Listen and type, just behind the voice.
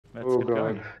Let's Oh get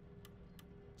going.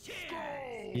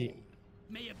 god.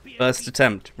 First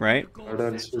attempt, right?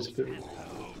 Doddle switched it.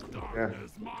 Yeah.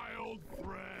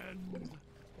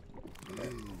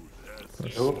 I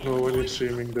hope no one is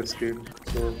streaming this game,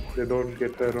 so they don't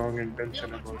get the wrong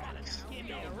intention about this.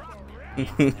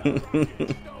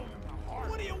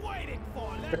 What are you waiting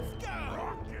for? Let's go!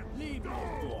 Leave your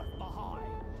thought behind.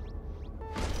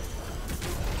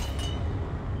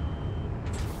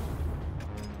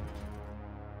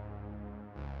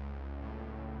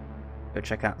 Go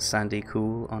check out Sandy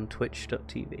Cool on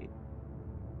twitch.tv.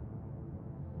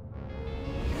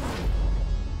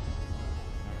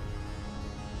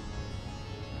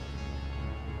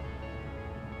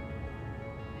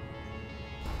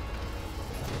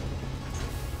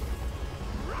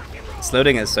 It's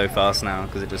loading it so fast now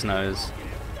because it just knows.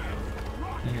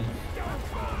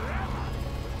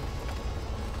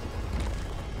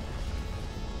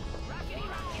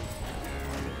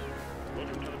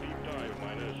 Welcome to the deep dive,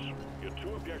 miners. Your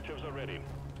 2 objectives are ready.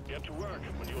 Get to work,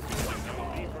 when you'll be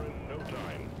down deeper in no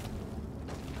time.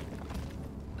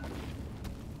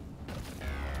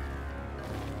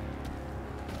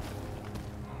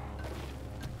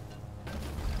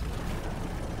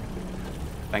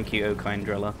 Thank you, O kind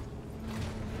driller.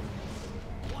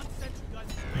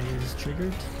 It is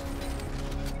triggered.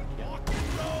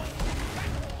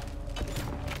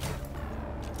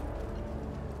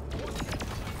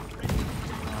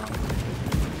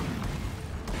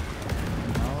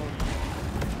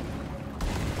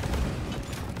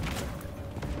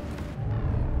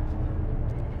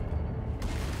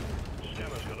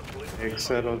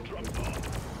 Excel.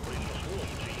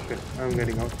 Okay, I'm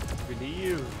getting out.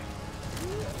 Relieve.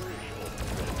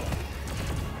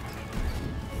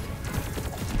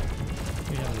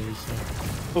 We have a reset.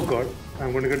 Oh god,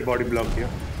 I'm gonna get body blocked here.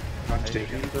 Not I staying.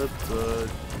 feel that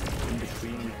in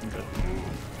between we can get.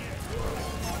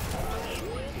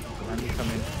 Come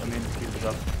in, speed it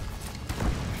up.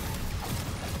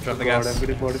 Drop the God, gas. I'm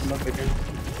getting body blocked again.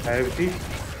 I have tea.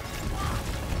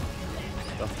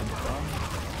 Stuff in front.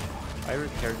 I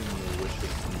repaired in your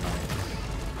wishes tonight.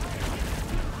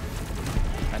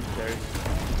 And there's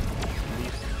at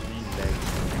least 3 legs.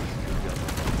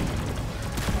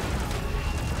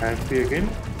 I have tea again.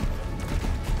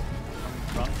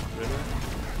 Front, river.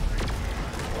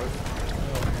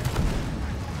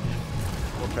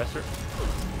 Or pressure.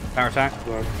 Power attack.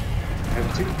 God. I have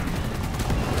tea.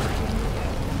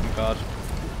 Oh god.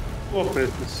 Two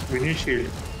oppressors. We need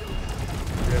shield.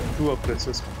 We have 2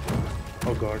 oppressors.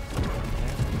 Oh god.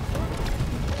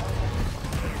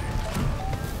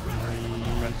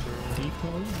 Decoy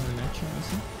or Nitra, I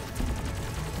think.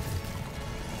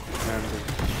 And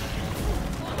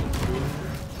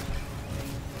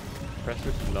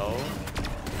Pressure's low.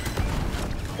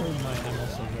 Oh my, I'm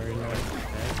also very low.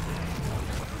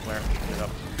 Where? Get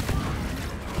up.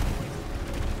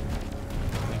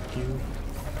 Thank you.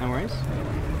 No worries.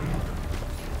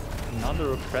 Another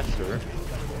oppressor.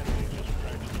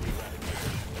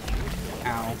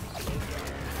 Ow.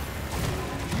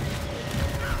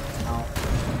 Ow.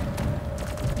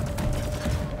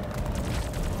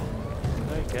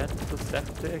 Did I get the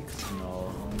septics? No.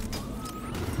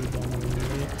 We don't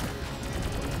really.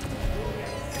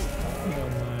 Oh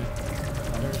my.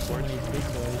 There's so many big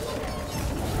boys.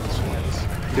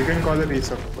 you can call it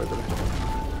resup, by the way.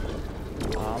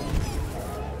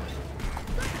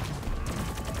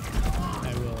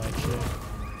 I will actually.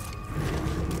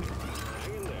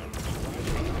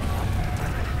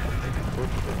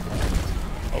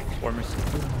 Oh, swarmers.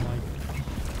 Oh my.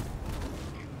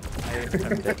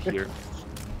 I'm dead here.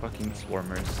 Fucking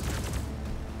swarmers.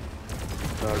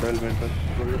 Doddle went up.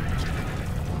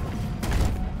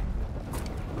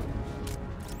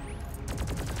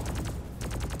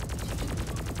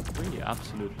 Really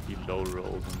absolutely low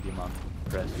rolls on the amount of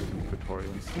pressures and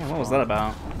Praetorians. Yeah, what was that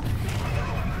about?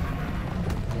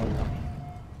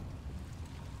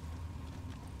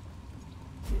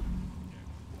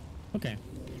 Okay.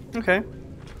 Okay.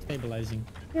 Stabilizing.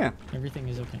 Yeah. Everything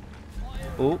is okay.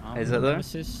 Oh, is it there?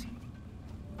 Nemesis.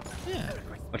 Yeah.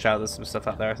 Watch out, there's some stuff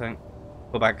out there, I think.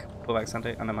 Pull back,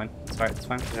 Sandy. Oh, never mind. It's fine, it's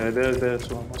fine. Yeah, there's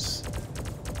swarmers.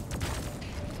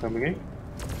 Coming in.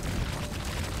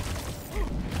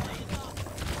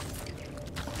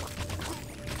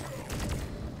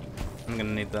 I'm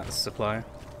gonna need that supply.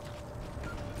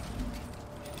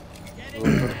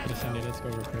 Okay, Sandy, let's go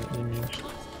repair the immune.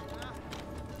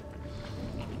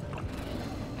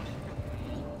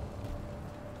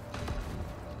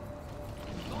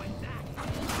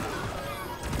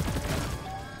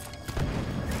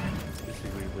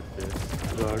 Disagree with this.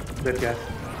 God, that guy.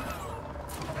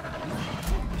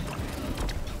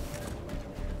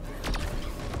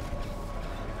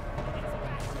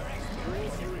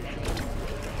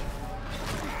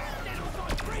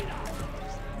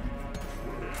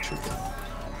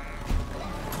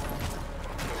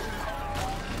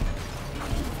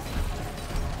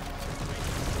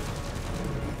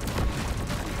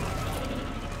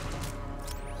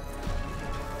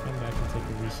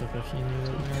 Joseph if you need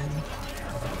it,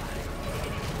 Marian.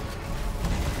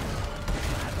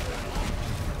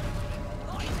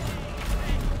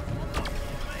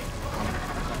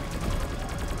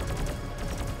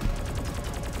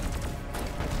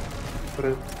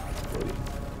 Press.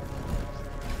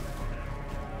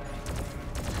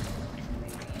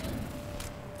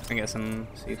 I get some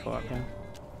C4 up here.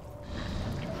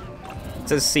 It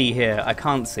says C here. I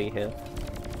can't see here.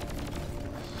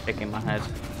 Shaking my head.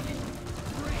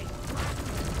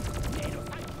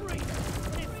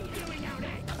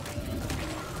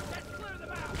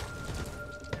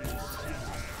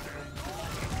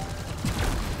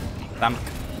 Damn.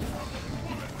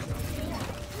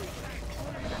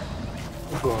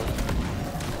 Oh god.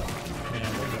 Yeah,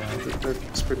 That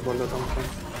spitballer come from.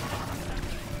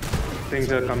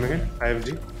 Things are coming in.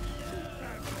 5G.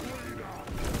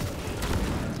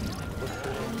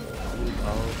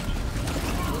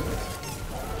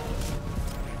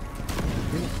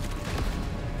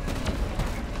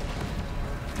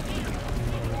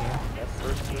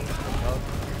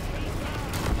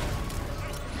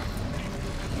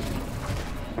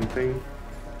 Something.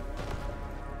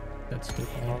 that's good.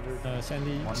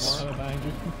 Sandy, One more? behind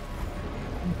you.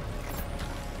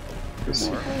 Two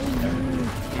more.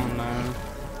 Oh no.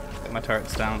 Get my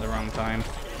turrets down at the wrong time.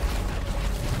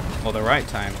 Or the right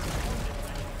time.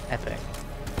 Epic.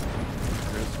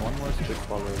 There's one more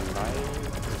Spitballer live.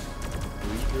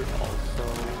 Reader also.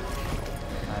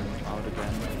 And out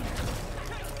again.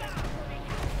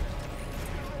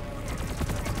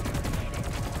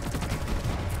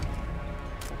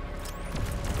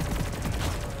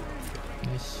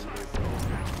 Nice.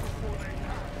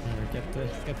 Here,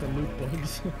 get the loot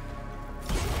bugs.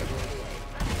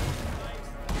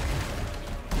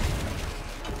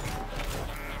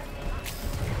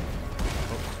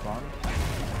 Spawn.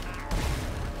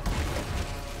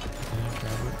 Yeah,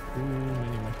 grab it. Ooh,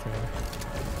 mini metro.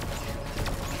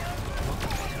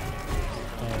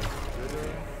 Oh.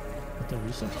 What the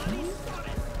reset thing? I'm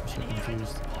so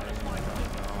confused. I don't know.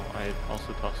 I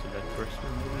also tossed that first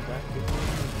one maybe back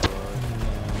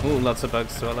before, but Ooh, lots of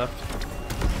bugs to our left.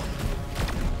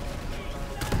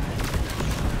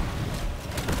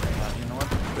 you know what?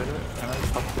 Better. Can I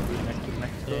pop the blue next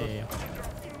to Yeah.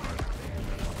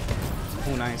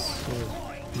 Ooh, nice. So,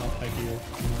 not ideal.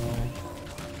 No.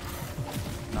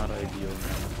 Not ideal,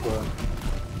 man. Go.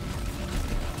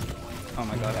 Oh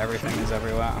my god, everything is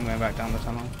everywhere. I'm going back down the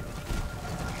tunnel.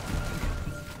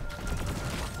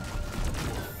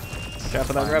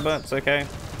 Careful that grabber, it's okay.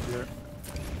 Here.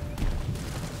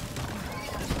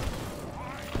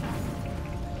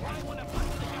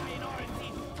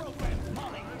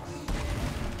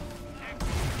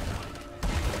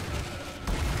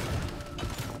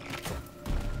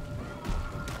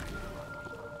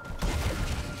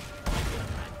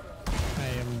 I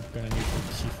am gonna need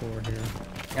C4 here.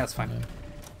 Yeah, that's fine. This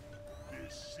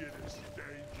shit is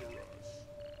dangerous.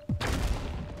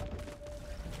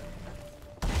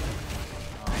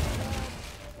 You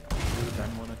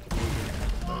then wanted to move it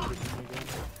and start it again?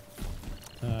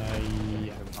 Yeah.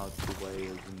 Get him out the way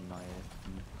is in my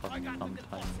cost some time.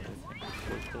 I think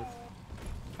it's worth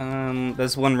it.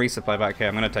 There's one resupply back here.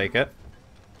 I'm gonna take it.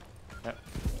 Yep.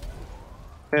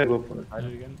 Yeah, go for it. Try it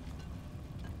again.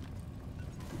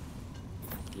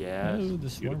 Yes. Oh, the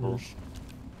beautiful. swarmers.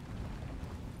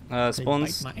 They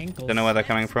Spawns. bite my ankles. Don't know where they're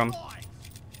coming from.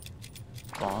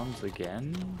 Spawns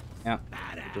again? Yeah.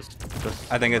 Just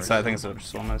I think it's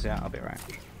swarmers. Yeah, I'll be right.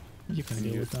 You can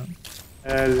deal with that.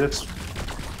 I'll just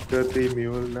get the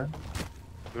mule then.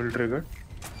 Mule trigger.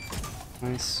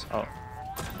 Nice. Oh,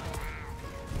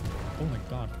 Oh my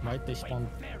god, right? They spawn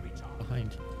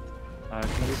behind. can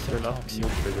you so fill up? toxic.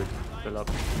 Mule triggered. Fill up.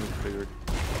 Mule triggered.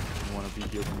 You want to be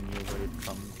healed when you're ready to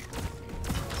come.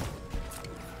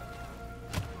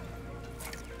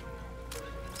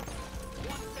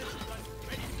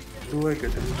 Do I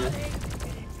get him here?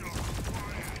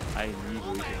 I need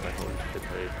reason by holy shit,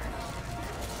 right?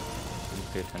 Didn't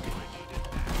pay attention.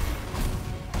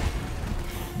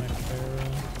 Macro.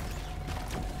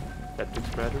 Septic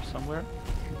spreader somewhere?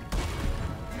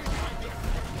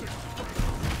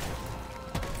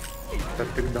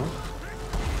 Septic down.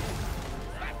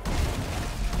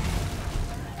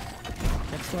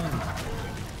 Next one.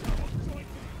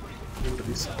 Into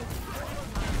this.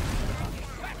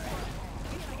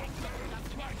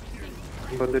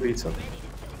 Got the reset.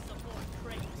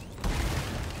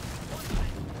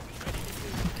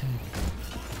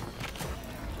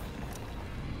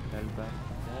 Fell back.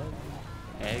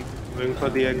 Egg. Going for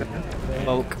the egg.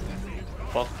 Bulk.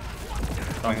 Fuck.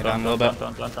 Bring it down a little bit.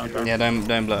 Down. Yeah, don't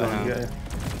blow it Yeah, now. yeah.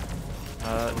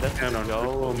 Let's Cannot. go.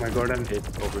 Oh my god, I'm hit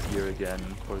over here again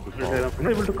for the ball. I'm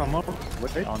not able to come out.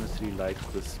 What? I honestly like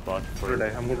this spot for I'm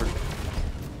gonna die.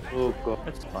 Oh god.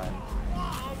 It's fine.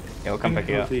 Yeah, we'll come back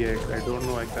here. The egg. I don't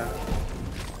know. I can't.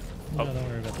 No, don't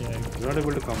worry about the egg. I'm not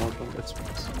able to come out from that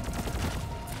space.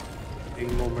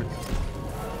 In moment.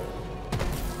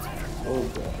 Oh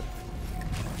god.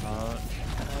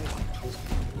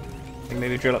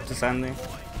 Maybe drill up to Sandy.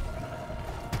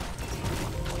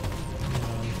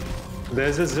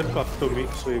 There's a zip up to me,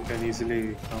 so you can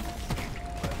easily come.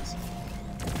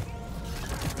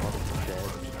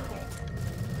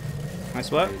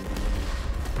 Nice work.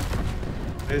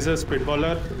 There's a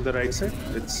spitballer on the right side.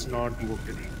 It's not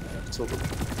broken. It's over.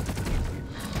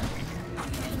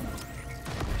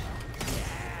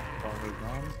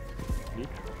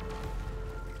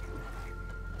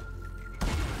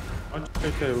 Not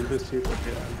quite able to see, but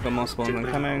yeah. Got more spawns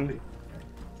incoming.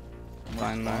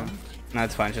 Fine now. No,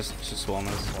 it's fine. Just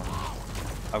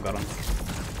swarmers. I've got them.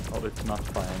 Oh, it's not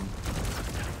fine.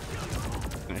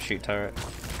 I'm gonna shoot turret.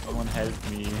 Someone help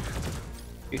me.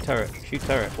 Shoot turret. Shoot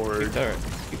turret. Or Shoot turret.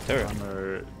 Shoot turret.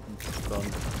 Summer done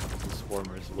the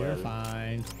swarmer as well. You're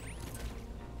fine.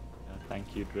 Yeah,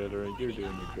 thank you, Driller. You're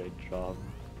doing a great job.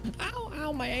 Ow,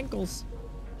 ow, my ankles.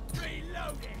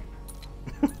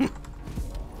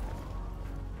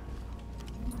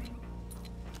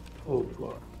 Oh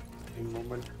god. In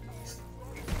moment.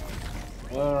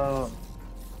 I'll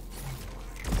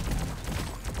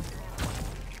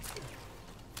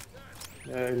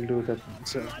do that.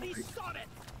 So. Bloody sod it!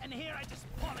 And here I just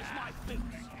polish my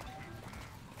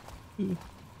boots.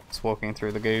 Just walking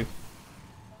through the goo.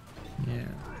 Yeah.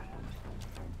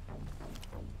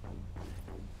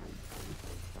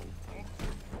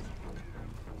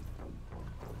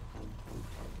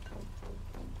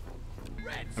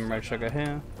 And red sugar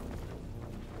here.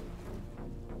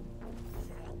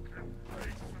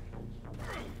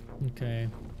 Okay.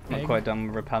 Not Egg? quite done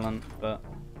with repellent, but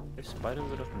There's quite a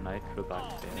bit of Nitra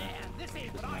back there. This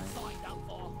ain't what I signed up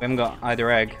for. we haven't got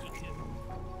either egg.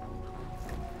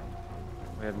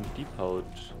 We haven't depoted.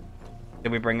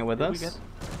 Did we bring it with Did we us?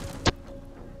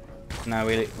 get- No,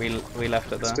 we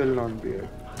left it there. Still not there.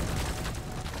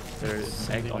 There's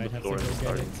an Somebody egg on the might have floor to in the go get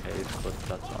starting it. cave, but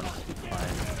that's honestly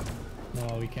fine.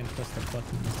 No, we can't press the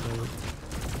button, so...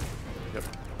 Yep.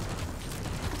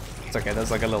 It's okay.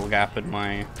 There's like a little gap in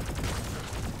my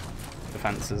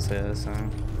defenses here, so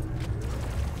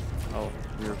Oh,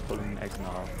 we're pulling egg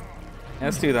now. yeah,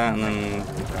 let's do that, and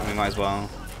then we might as well.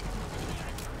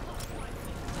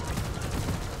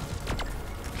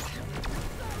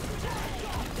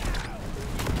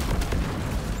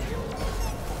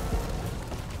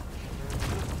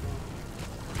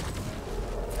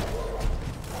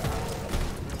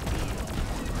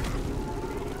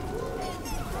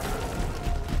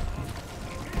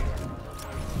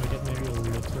 Can we get maybe a little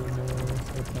more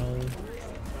repel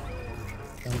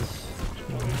on this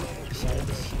one beside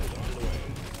us?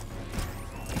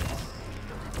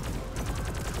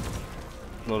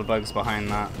 A lot of bugs behind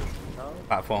that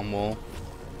platform wall.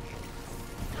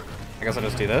 I guess I'll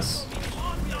just do this.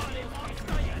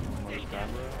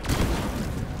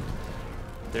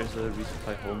 There's a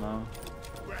resupply hole now.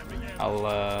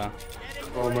 I'll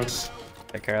Almost.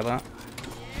 take care of that.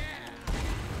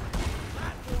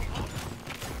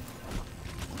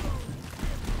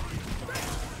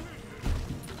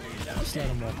 Just let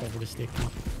him walk over the stick.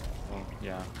 Oh,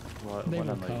 yeah. What They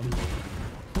will am I come. doing?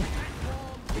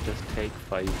 They just take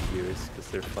 5 years because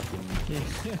they're fucking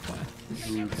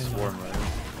rude swarmers.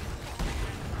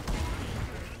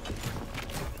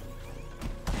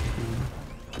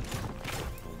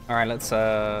 Alright, let's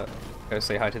go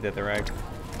say hi to the other egg.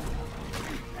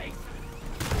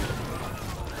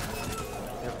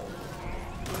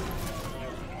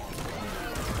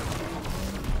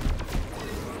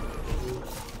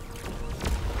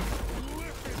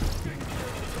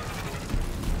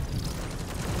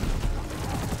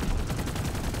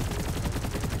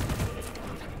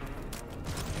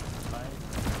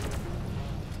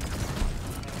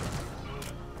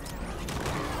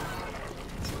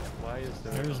 Why is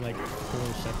there? There's like 4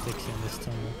 septics in this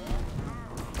tunnel.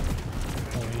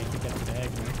 Oh, we need to get to the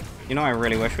egg now. You know, I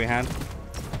really wish we had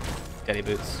Daddy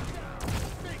Boots.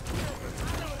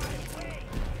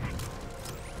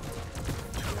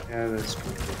 Yeah, that's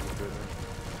true.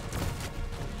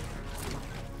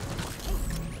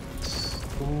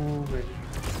 So many.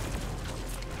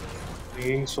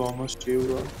 Bringing so much to you,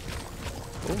 bro.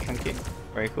 Cool, thank you.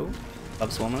 Very cool. Love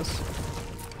swarmers.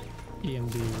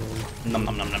 EMD will... Nom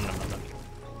nom nom nom nom nom nom.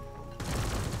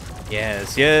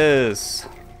 Yes, yes!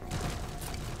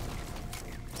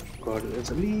 God, there's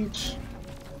a leech.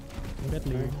 Get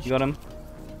lead. You got him?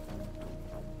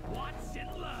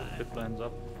 Pit lines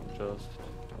up. Just.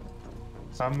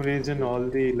 Some reason all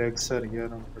the legs are here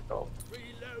on the top.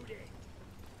 Reloading.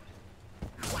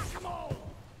 Whack 'em all.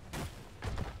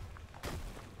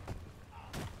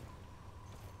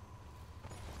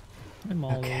 I'm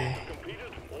all Okay.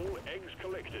 Completed. All eggs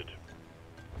collected.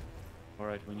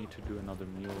 Alright, we need to do another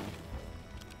mule.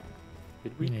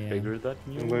 Did we Yeah. trigger that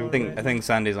mule? I'm going- already? I think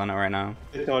Sandy's on it right now.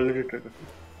 It's already triggered.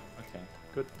 Okay,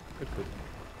 good.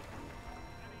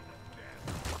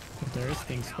 But there is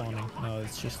things spawning. No,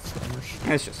 it's just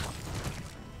spammers. It's just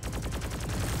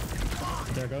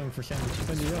They're going for sandwich.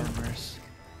 Sandy, yeah. Farmers.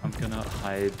 I'm gonna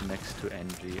hide next to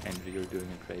NG. NG, you're doing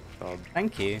a great job.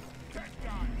 thank you.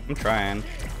 I'm trying.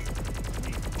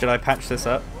 Should I patch this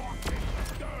up?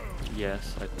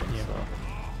 Yes, I think Yeah. so.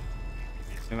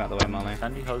 Move out the way, Molly.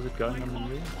 Sandy, how's it going on the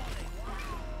mule?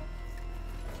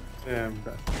 Yeah, I'm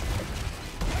done.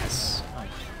 Yes.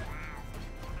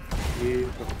 Yeah.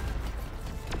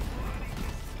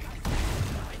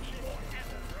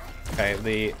 Okay,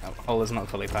 the hole is not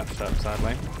fully patched up,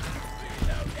 sadly.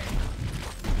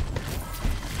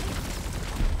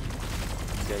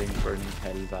 Getting burning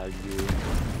hell value.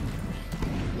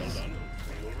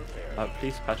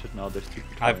 Please patch it now. There's two.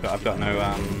 I've got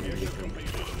no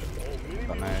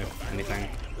anything.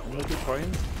 No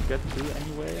tutorials get through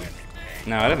anyway.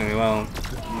 No, I don't think we will.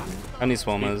 Only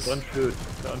swarmers. Don't shoot.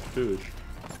 Don't shoot.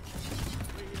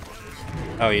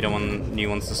 Oh, you don't want new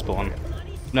ones to spawn.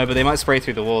 No, but they might spray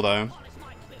through the wall though.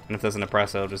 And if there's an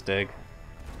oppressor, I'll just dig.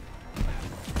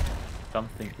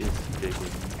 Something is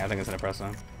digging. Yeah, I think it's an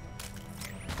oppressor.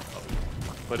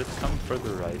 But it's come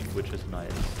further right, which is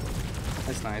nice.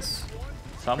 That's nice.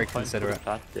 Some Very point considerate. put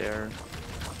that there.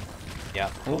 Yeah.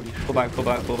 Ooh, pull back, pull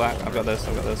back, pull back. I've got this,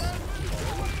 I've got this.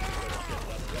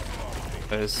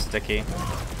 There's sticky.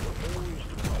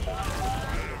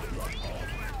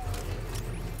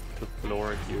 The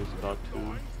floor here is about to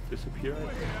disappear.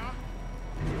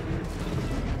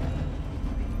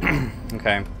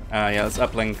 Okay. Yeah, let's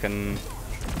uplink and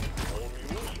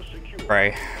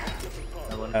pray.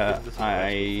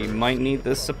 I might need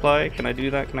this supply. Can I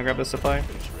do that? Can I grab this supply?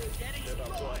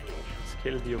 Let's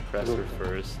kill the oppressor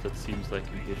first. That seems like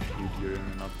an issue during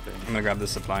an uplink. I'm gonna grab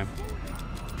this supply.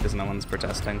 Because no one's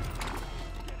protesting.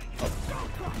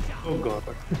 Oh god.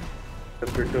 The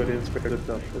Praetorians better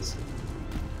than this.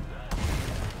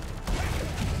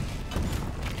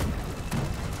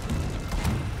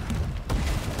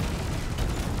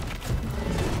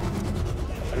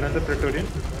 Another Praetorian?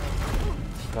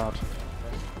 God.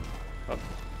 Oh.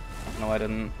 No, I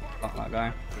didn't. Not that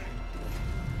guy.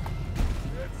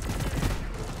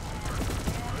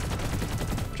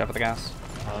 Watch out for the gas.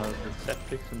 The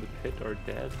septics in the pit are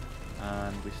dead,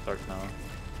 and we start now.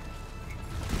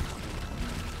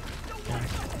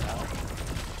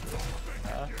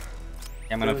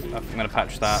 Yeah, I'm gonna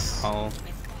patch that hole.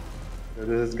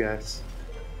 This is gas.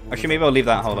 Actually, maybe I'll leave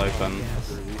that hole open. The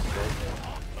reset.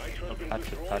 Oh,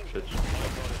 patch it, patch it.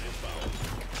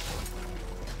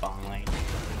 Fine.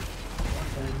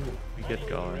 We get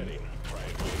going.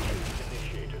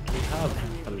 We have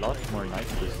a lot more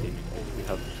Nitra seemingly. We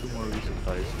have 2 more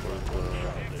resupplies for the...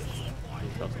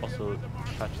 Let's also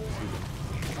patch the ceiling.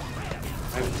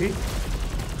 Empty?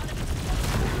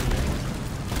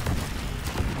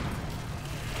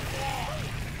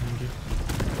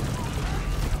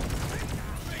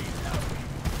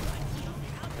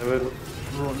 Never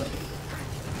roll up.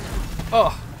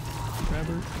 Oh!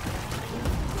 Grabber.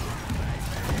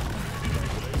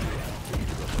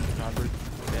 Robert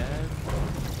dead.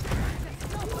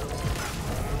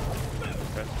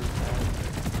 Professor's dead.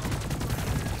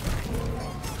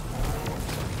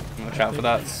 Watch out for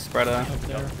that spreader. Up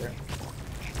there.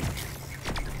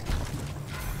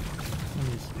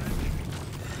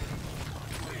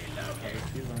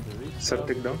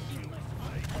 Septic down.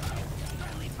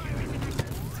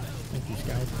 Thank you,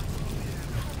 Scout.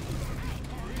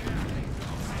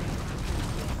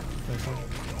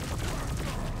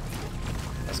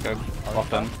 Let's go. Off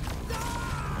them.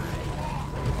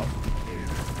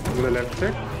 On the left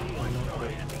side.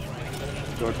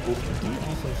 Got poop.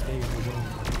 Also stay in the zone.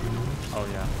 Oh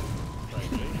yeah.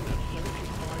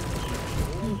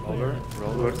 Roller,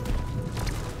 roller. Good.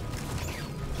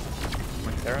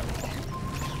 Terra.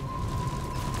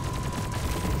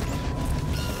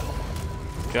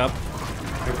 Good job.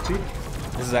 Empty.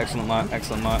 This is excellent mark.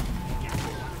 Excellent mark.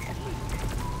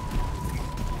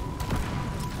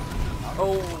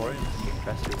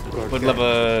 Got Would love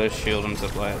a shield and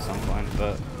supply at some point,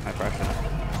 but high pressure.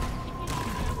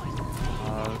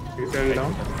 Detail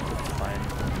down. Fine.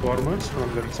 Formers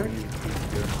from left side.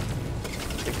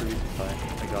 take the resupply.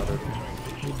 I got it.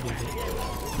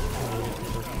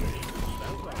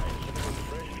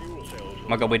 Oh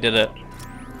my god, we did it.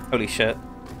 Holy shit.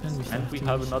 And we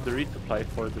have another resupply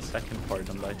for the second part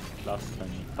on like last time.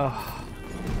 Oh.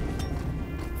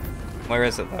 Where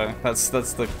is it though? That's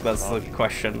the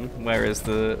question. Where is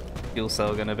the fuel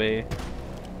cell gonna be?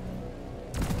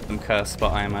 Some cursed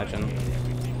spot, I imagine.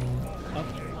 Up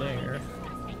there.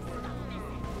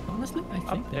 Honestly, I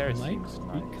think there that might seems be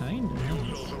nice. kind of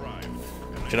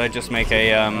nice. Should I just make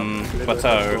a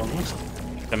plateau?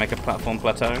 Should I make a platform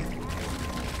plateau?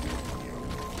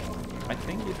 I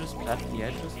think you just plat the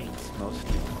edges and it's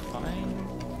mostly fine.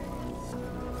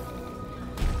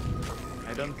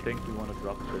 I don't think we want to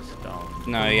drop this down.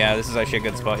 No, yeah, this is actually a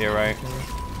good spot. You're right.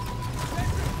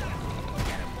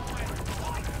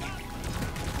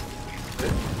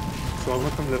 So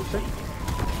I'm from left side.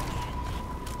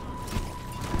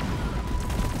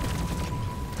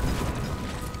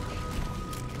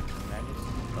 Maybe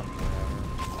somewhere.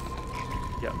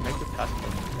 Yeah, make the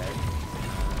platform okay.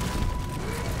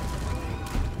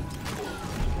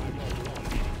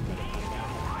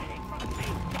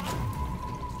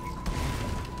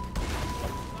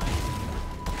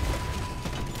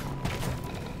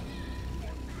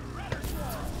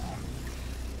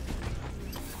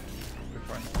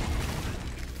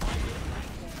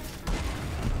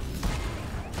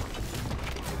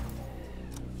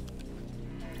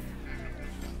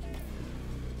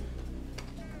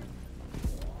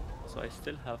 So I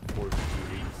still have 4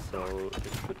 furies, so it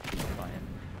should be fine.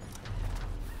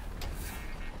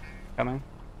 Coming.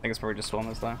 I think it's probably just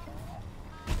swarmers though.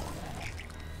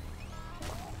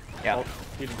 Yeah. Oh,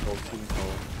 feeling cold, feeling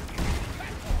cold.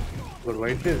 But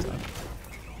white is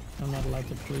I'm not allowed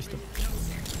to place the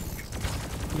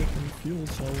flipping fuel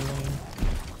cell lane.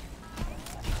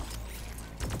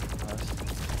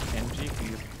 NG, can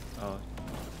you... Oh,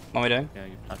 What are we doing? yeah,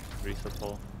 you have to reset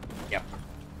all. Yep.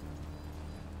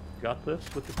 Got this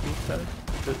with the fuel cell?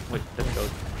 Wait, let's go.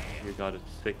 You got it.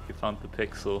 Sick, you found the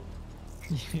pixel.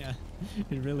 Yeah,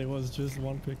 it really was just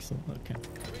 1 pixel. Okay.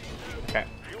 Okay.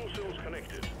 Fuel cells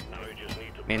connected. Now you just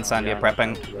need to Me and Sandy are Yeah,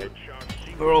 prepping. right.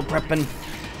 We're all prepping.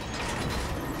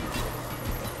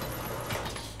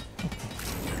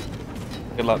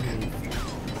 Good luck.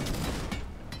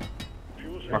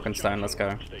 Rock and stone, let's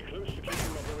go. stay close to keep in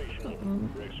operation.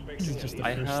 We're This expecting is just the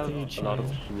I first have stage. a lot of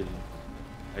yeah. healing.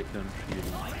 I can heal.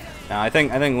 No, I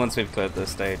think once we've cleared this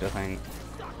stage, I think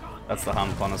that's the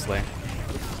hump, honestly.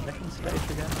 Second stage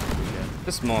again? Yeah.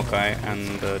 Just Morkai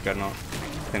and Dreadnought.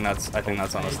 I think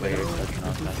that's honestly. I do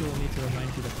feel need to remind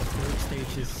you that the 3rd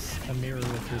stage is a mirror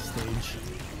of this stage.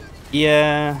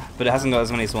 Yeah, but it hasn't got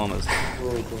as many swarmers.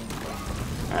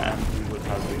 And we would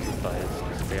have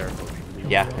Resupplies to spare. hopefully.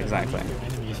 Yeah, exactly. Your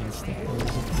enemies instead.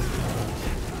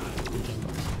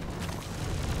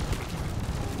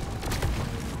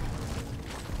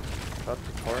 Got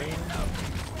the Taurian.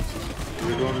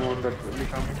 We don't want that really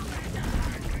coming.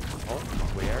 Oh,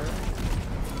 where?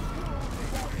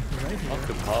 Right Not here.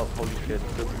 the pub, holy shit.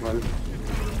 Well,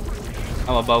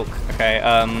 Oh, a bulk. Okay.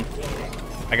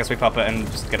 I guess we pop it and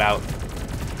just get out.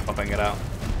 Pop it and get out.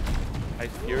 I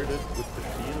feared it with the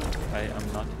shield. I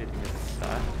am not hitting it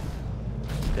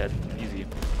fast. Dead. Easy.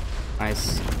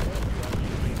 Nice.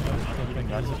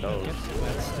 That's close.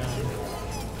 That's down.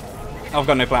 Oh, I've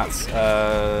got no plats.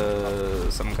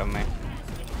 Someone cover me.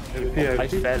 I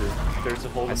fell. There's a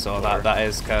hole I in saw the that. floor. That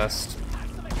is cursed.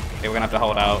 Okay, we're gonna have to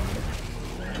hold out.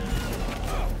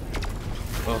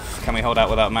 Oof, can we hold out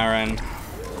without Marian?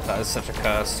 That is such a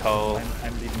cursed hole.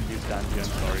 I'm leaving you, Sandy. I'm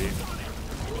sorry.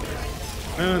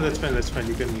 no, that's fine.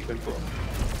 You can go.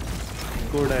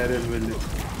 Go Iron will do.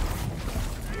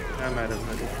 I'm Iron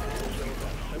will.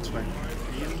 That's fine.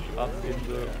 Shield up in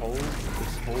the hole.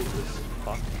 This hole is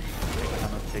fucked. I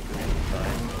cannot take it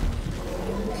inside.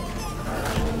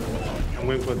 I'm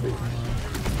going for the.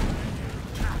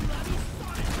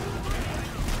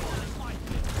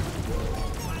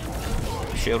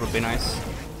 Shield would be nice.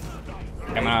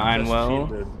 Coming out Iron Just Will.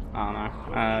 shielded. I don't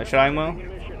know. Should Iron Will?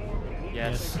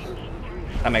 Yes.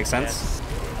 That makes sense.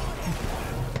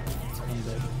 I'm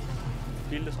dead.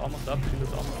 Shield is almost up. Shield is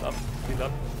almost up. Shield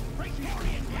up.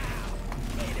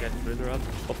 Get Riddler up.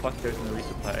 Oh fuck, there's no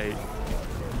resupply. I need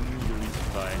a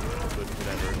resupply. But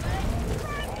whatever.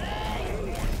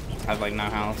 I have like no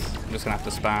health. I'm just gonna have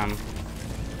to spam.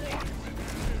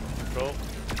 Go.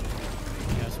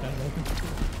 Yeah, spam open.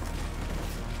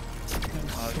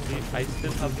 See, I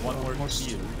still have one more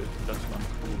shield. It's just on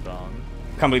cooldown.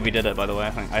 Can't believe we did it, by the way.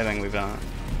 I think we've done it.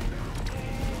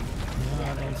 Yeah,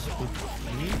 don't split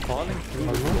me. Falling through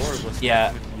the door was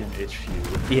Yeah. definitely an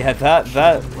issue. Yeah,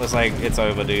 that was like, it's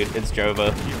over, dude. It's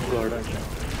Jova.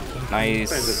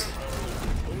 Nice.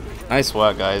 Nice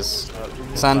work, guys.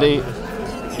 Sandy,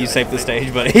 you saved the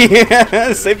stage, buddy.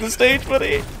 Save the stage,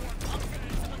 buddy.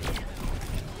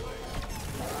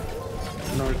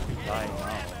 Not Dying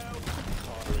now.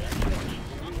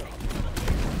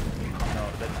 No,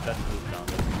 that moves down.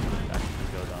 That moves actually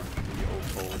go down to the old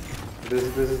fold. this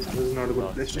is not a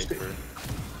good place to stay.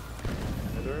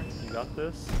 Editor, you got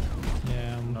this?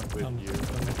 Yeah, Not with you.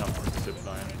 I come from the zip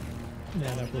line.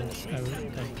 yeah, that works. I would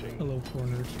like a low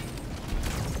corners.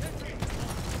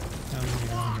 Down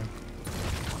here.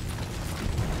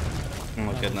 Oh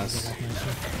my goodness.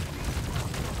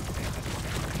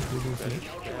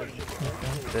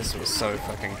 This was so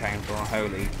fucking painful.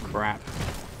 Holy crap.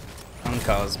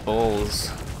 Uncar's balls.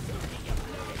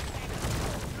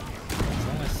 As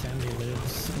long as Sandy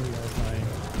lives, we are fine.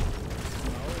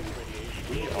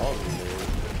 We all live.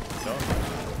 Don't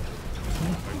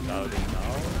we're doubting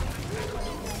now.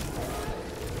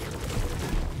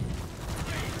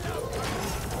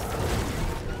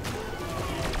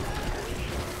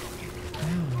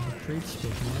 Great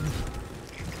stick, man.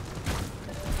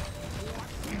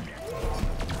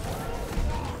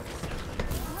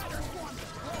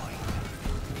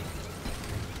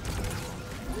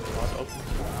 Not open.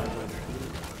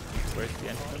 Where's the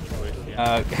entrance? Where's the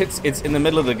entrance? It's in the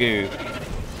middle of the goo.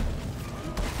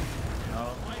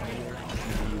 No, here.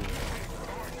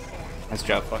 Nice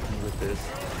job. Fucking with this.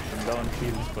 I'm down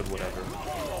fields, but whatever.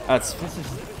 That's This is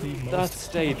the most That's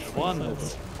stage 1.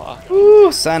 It's fuck.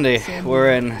 woo, Sandy.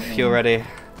 We're in. If you're ready.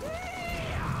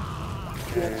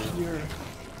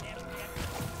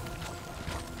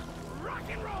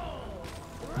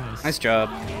 nice. Nice job.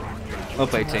 Well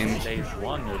played, team. Stage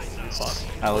 1 is fuck.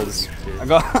 I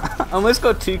got I almost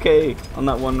got 2k on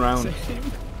that one round.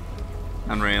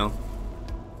 Unreal.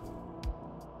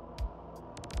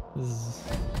 This is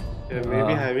Yeah,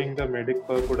 maybe having the medic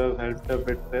perk would have helped a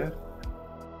bit there.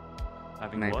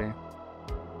 Having Maybe. what?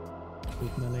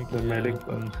 good medic. The medic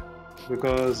perk.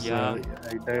 Because Yeah.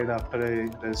 I died after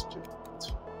I rested.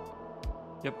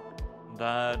 Yep.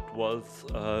 That was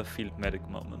a field medic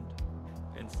moment.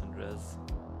 Instant res.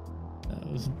 That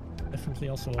was definitely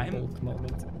also a I'm- bulk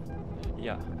moment.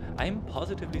 Yeah. I'm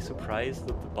positively surprised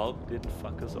that the bulk didn't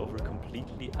fuck us over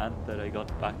completely and that I got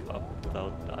back up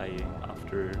without dying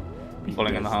after being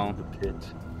Falling in the res hole. the pit.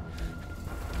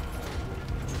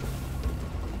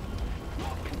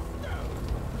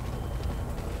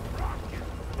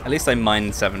 At least I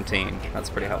mined 17. That's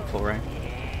pretty helpful, right?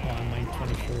 Oh, I'm mine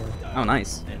 24. Oh,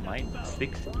 nice. And mine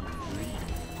 63.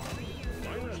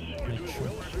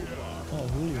 Nitra. Oh,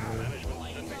 really?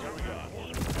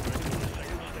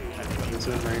 It's a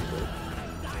night.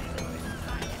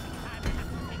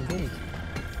 Gold.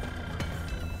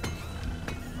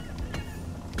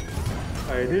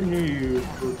 I didn't know you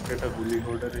could get a bully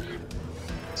holder in it.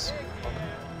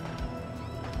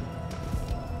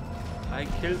 I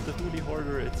killed the holy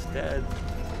hoarder, it's dead.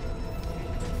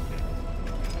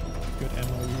 Good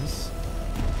ammo use.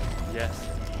 Yes.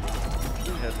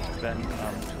 We have spent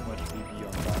too much VB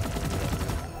on that.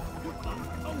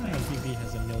 VB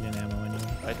has a million ammo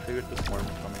anyway. I figured the swarm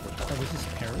coming with Oh, that. this is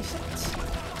parasites?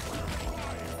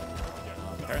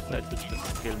 Parasites is just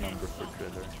a skill number for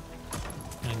Driller.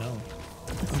 I know.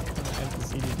 I have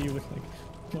this EDD with like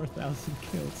 4,000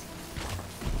 kills.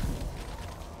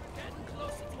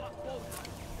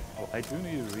 Oh, I do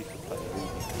need a resupply.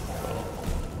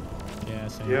 Yeah,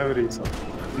 same. You have reason.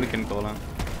 We can call on.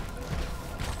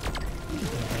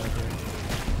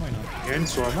 Why not? And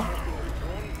Swama?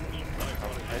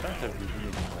 I don't have VB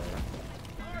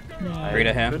anymore. Yeah, I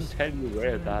Rita here. couldn't tell you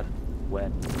where that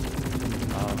went.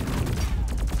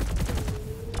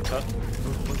 But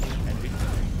and we just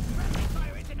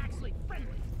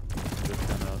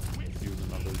gonna use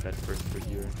another dead first for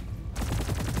here.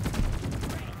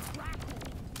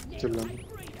 Chill on.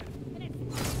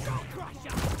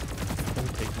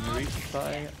 Taking a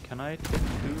resupply. Can I take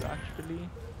 2 actually?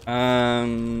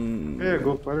 Yeah,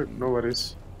 go for it. No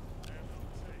worries.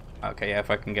 Okay, yeah, if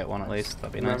I can get one at least,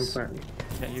 that'd be I'm nice. fine.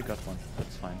 Yeah, you got one.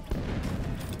 That's fine.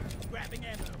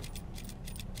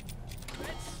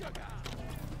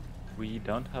 We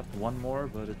don't have one more,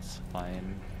 but it's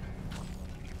fine.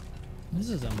 this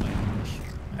is a mine rush.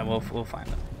 Yeah, we'll find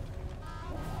it.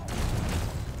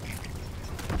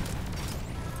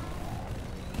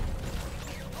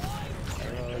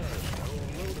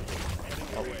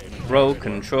 Roll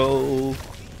control.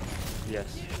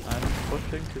 Yes, I'm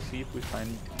pushing to see if we find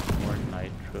more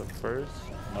Nitra first.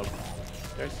 Nope,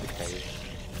 there's the cave.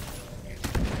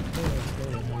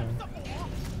 Hold on.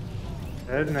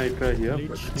 I had Nitra here, Leech,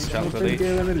 but leech. Jump the Open leech.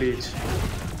 gave and a leech.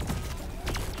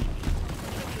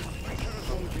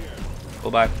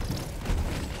 Pull back.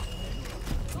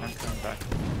 I'm coming back.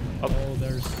 Oh,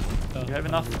 there's. You have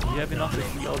enough. You have enough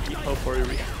if we all depot for a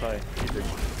resupply. Easy.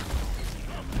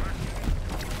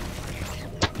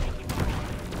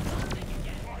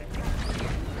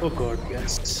 Oh god,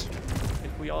 yes.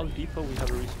 If we all depot, we have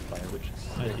a resupply, which is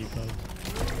I sick.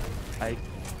 depoted.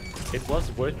 It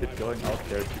was worth it going out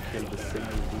there to kill the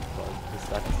single loot bug, because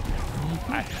that's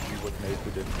actually what made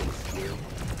the difference here.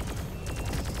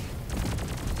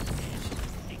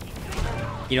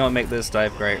 You know what make this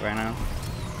dive great right now?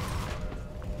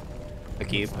 A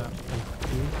cube. Yeah.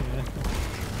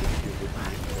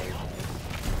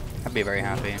 I'd be very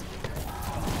happy.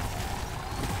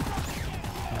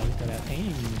 Oh, look at that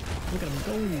aim. Look at him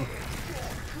go.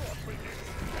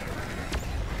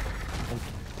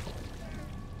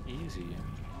 Easy.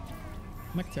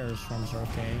 Macterra's farms are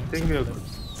okay. I think we're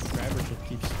Drivers will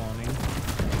keep spawning.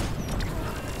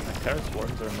 My terrace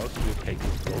swarms are mostly okay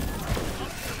with gold.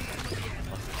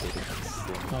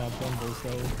 Bumbles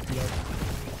though. Yep.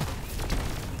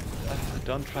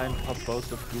 Don't try and pop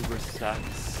both of Goober's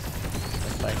sacks.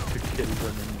 I'd like to kill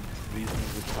them in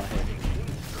reasonable time.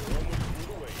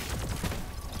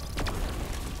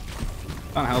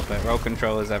 Can't help it. Roll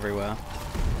control is everywhere.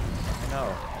 I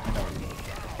know.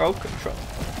 Roll control.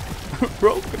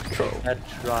 Roll control. I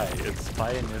try. It's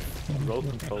fine if roll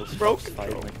control Roll stops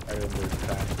fighting control. the in their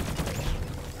track.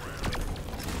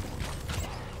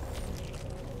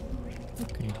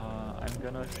 Okay. I'm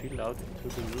gonna shield out into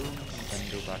the room and then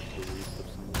go back to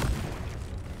resubs.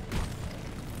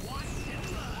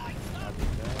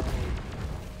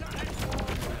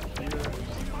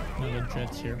 Another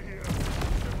Jets here.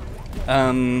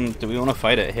 Do we want to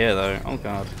fight it here though? Oh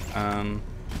god.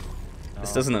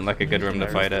 This doesn't look like a good room to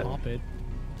fight it. Pop it.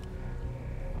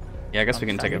 Yeah, I guess we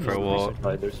can take it for a walk.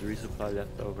 There's a resupply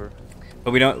left over.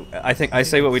 But we don't. I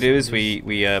say what we do is we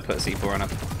put C4 on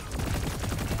it,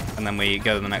 and then we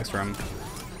go to the next room.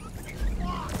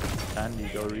 And you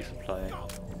go resupply.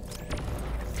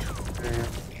 yeah.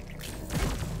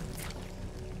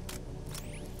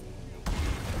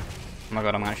 Oh my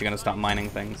god, I'm actually gonna start mining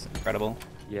things. Incredible.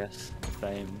 Yes,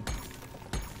 same.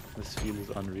 This feels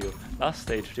unreal. Last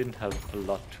stage didn't have a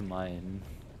lot to mine.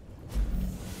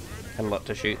 Had a lot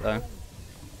to shoot though.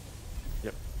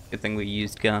 Yep. Good thing we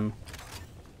used gun.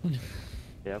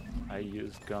 Yep, I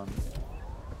used gun.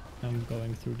 I'm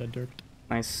going through the dirt.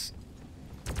 Nice.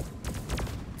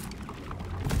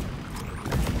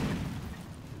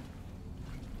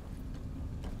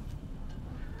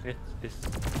 It is.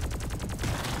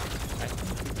 I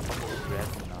think it's almost red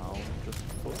now. Just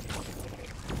for.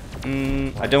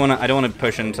 I don't wanna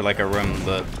push into like a room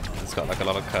that it's got like a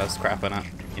lot of cursed crap in it,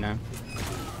 you know?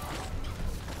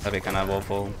 That'd be kind of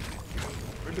awful.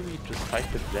 Where do we just fight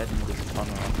the red in this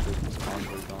tunnel after the spawns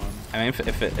are gone? I mean,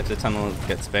 if the tunnel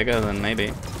gets bigger, then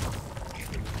maybe.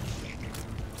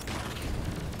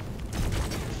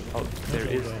 Oh, there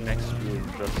is the next room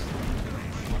just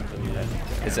on the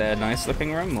left. Is it a nice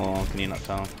looking room, or can you not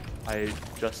tell? I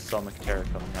just saw Macterra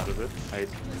coming out of it. I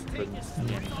couldn't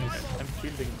see anything. I'm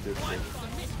feeling this way.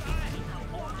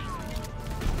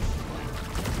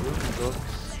 Room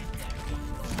looks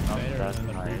not Better that than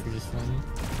the nice. previous one.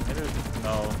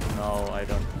 No, I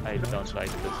don't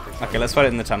like this. Okay, let's fight it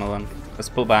in the tunnel then. Let's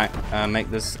pull back, make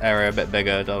this area a bit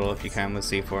bigger, Doddle, if you can, with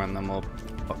C4, and then we'll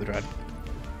pop the dread.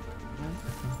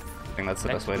 I think that's the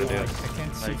best way to do it. I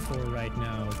can't see 4 right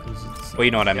now because it's. Well,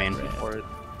 you know what I mean.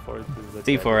 For it is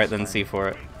the C4 dead, it, then it's fine.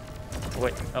 C4 it.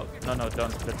 Wait, no,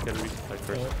 don't. Let's get a resupply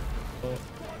first.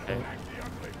 Okay.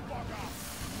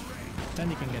 Then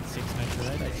you can get 6 Nitra,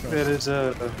 right? I trust. There is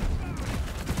a.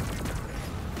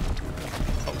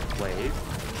 Oh, wave.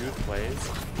 Good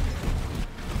wave.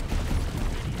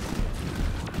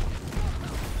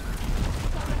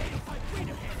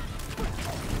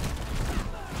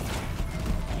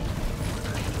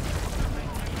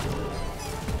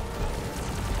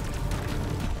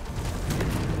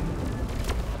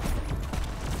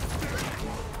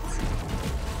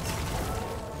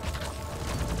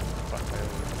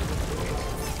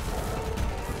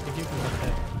 If you can get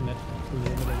that net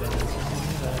limited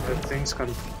edition, The things can.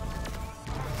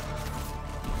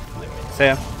 See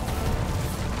ya.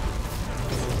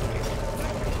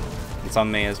 It's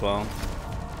on me as well.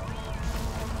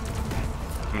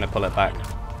 I'm gonna pull it back.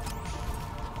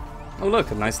 Oh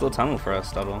look, a nice little tunnel for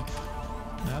us, Doddle.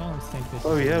 I don't think this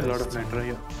Oh is yeah, a the lot of best Nitra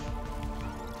here.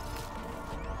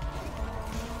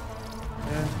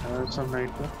 Yeah, some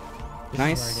Nitra. This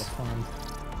Nice. is where I get farmed.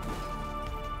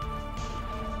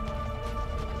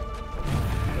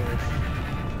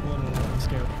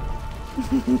 scared.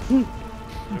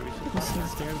 The resupply. I'm so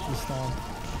scared of the stomp.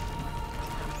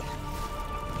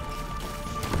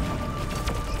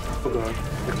 Oh god.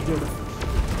 Let's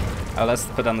go. Oh, let's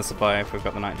put down the supply if we've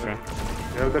got the Nitra.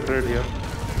 We have the thread here.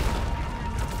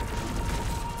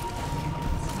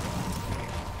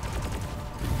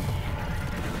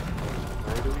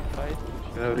 Where do we fight?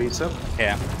 We have resup.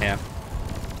 Yeah, yeah.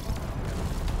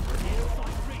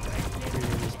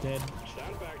 Reader is dead.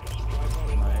 Stand back. Supply pod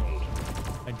inbound.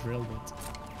 I drilled it.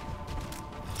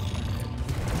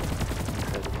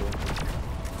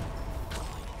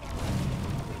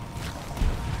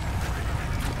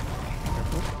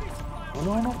 Incredible. Oh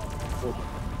no, no.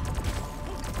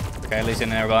 Oh. Okay, at least you're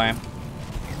nearby.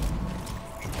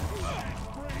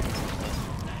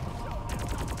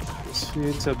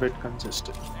 It's a bit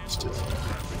congested. Still.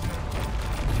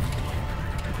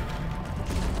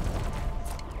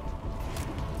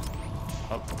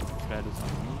 Oh, thread is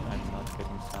on me. I'm not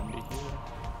getting Sandy here.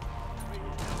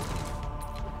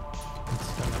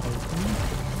 It's gonna open.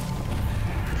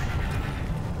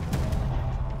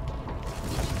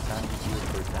 Sandy here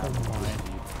for damage. Oh my.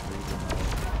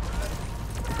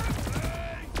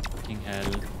 Fucking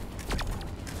hell.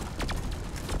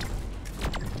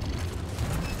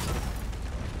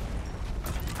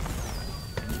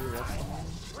 Can you rest on?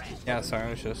 Yeah, sorry, I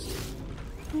was just...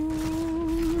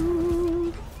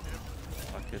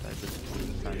 Fuck it, I just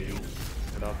killed Sandy.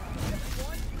 Get up.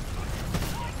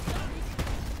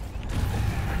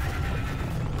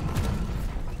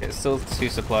 It's still 2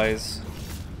 supplies.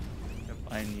 Yep,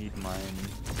 I need mine.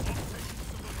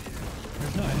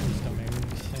 There's no enemies coming,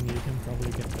 and you can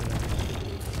probably get the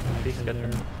Please Nitra get there.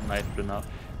 the Nitra now.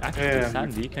 Actually, Yeah.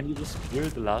 Sandy, can you just clear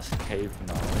the last cave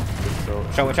now? Just so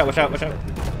Watch out, watch out, watch out, watch out.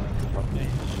 Yeah.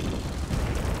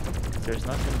 There's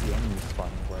not going to be any spawn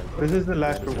while This is the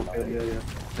last Thread room. is Okay, alive. yeah, yeah.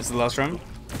 This is the last room?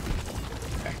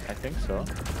 I think so.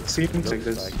 Seems like Looks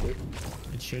this. like it.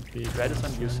 It should be. Thread is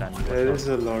on you, Sandy. There watch is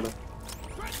a lot of.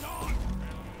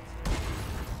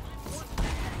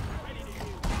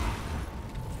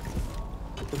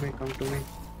 Come to me, come to me.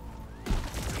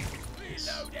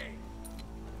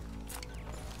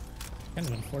 Kind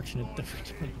of unfortunate that we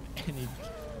don't have any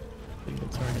single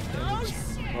target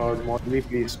damage. God, Molly,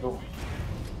 please, no.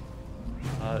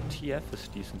 TF is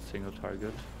decent single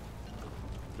target.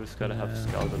 Just gotta have Yeah.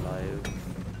 Scout alive.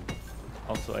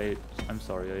 Also, I'm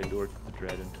sorry, I lured the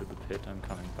Dread into the pit. I'm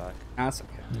coming back. That's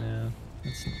okay. Yeah.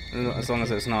 It's, As long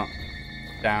as it's not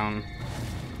down.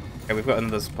 Okay, we've got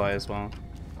another supply as well.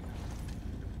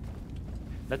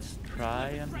 Let's try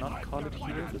and not call it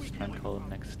here. Let's try and call it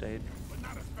next stage,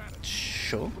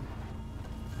 Sure.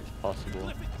 if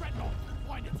possible.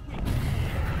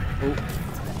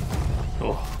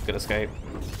 Oh, good escape.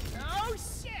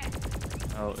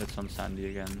 Oh, it's on Sandy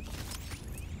again.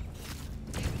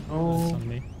 it's Oh, on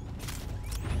me.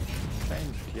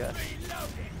 Changed, yes.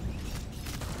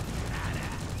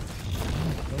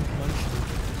 Don't punch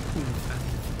me.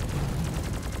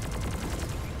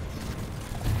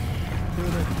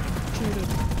 Shoot it. Shoot it.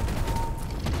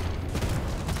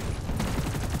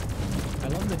 I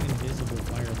love the invisible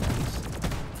firebombs.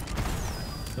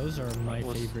 Those are my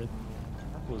was- favorite.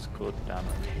 That was good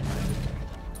damage.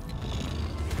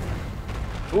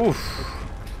 Oof.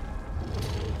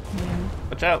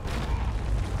 Watch out.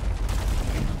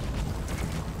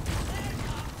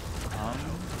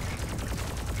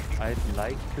 I'd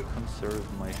like to conserve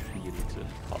my shields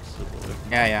if possible. If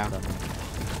Yeah, not, yeah. then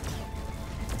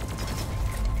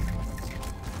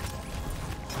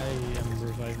I am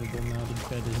revivable now. The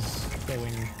bed is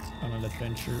going on an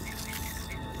adventure.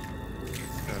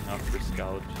 fair enough for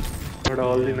Scout. got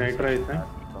all the Nitra, I think.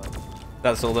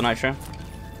 That's all the Nitro?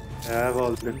 I have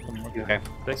all the. Yeah. Okay,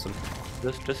 Quick. awesome.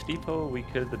 Just depot, we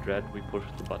kill the Dread, we push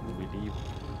the button, we leave.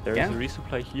 There is Yeah. a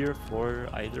resupply here for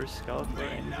either Scout or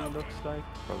Envy, looks like.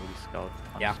 Probably Scout,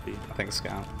 Yeah, honestly. I think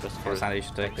Scout. Just Yeah, for Sandy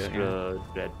should take it, extra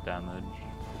yeah. Dread damage.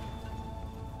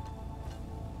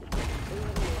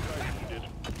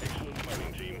 Excellent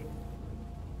fighting team.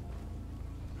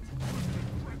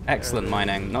 Excellent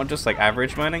mining. Not just like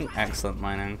average mining, excellent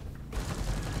mining.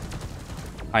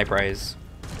 High praise.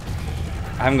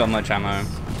 I haven't got much ammo.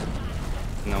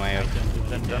 In the way of...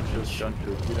 Then don't shoot,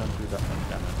 you don't do that much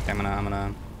damage. Okay, I'm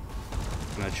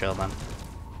gonna chill then.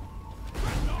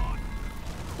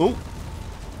 Ooh!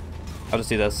 I'll just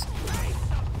do this.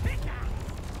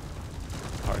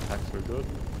 Power attacks were good.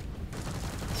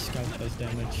 Scout does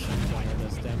damage, and Fire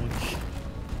does damage.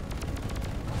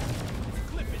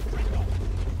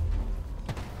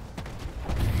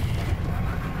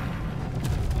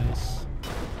 Nice.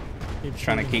 Keep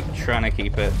trying to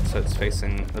keep it so it's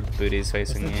facing the booty's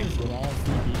facing Is that you. just raw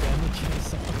 3D damage?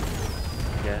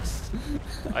 Yes.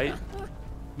 I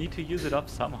need to use it up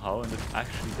somehow, and it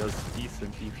actually does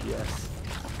decent DPS.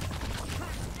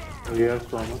 We have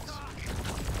promise.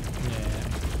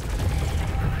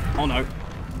 Yeah. Oh no!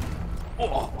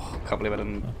 Oh, can't believe I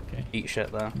didn't Okay. eat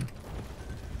shit there.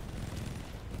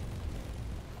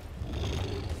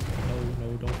 No,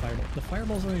 don't fireball. The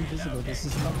fireballs are invisible. This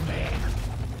is not fair.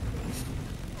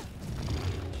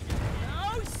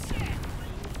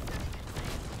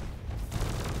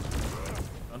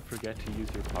 Don't forget to use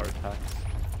your power attacks.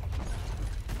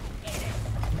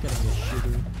 I'm getting a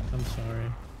shooter. I'm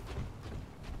sorry.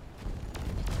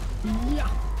 Yeah.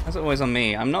 That's always on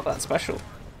me. I'm not that special. I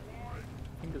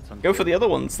think it's on Go for the other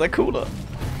ones. They're cooler. Ow.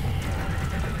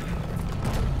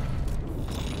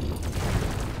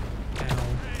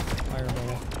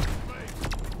 Fireball.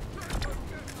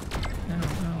 Ow,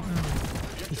 ow,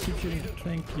 ow. Just keep shooting.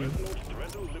 Thank you.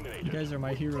 You guys are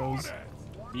my heroes.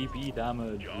 BB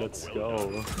damage, let's go.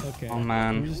 Okay. Oh,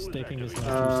 man. I'm just taking this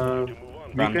now. You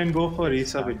Run. can go for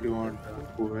resub if you want,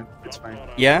 Puven. It's fine.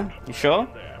 Yeah? You sure?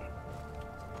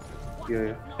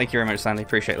 Yeah. Thank you very much, Sandy.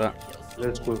 Appreciate that.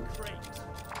 Let's go.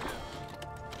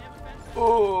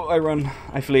 Oh, I run.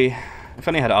 I flee. If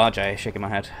only I had RJ shaking my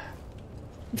head.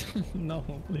 No,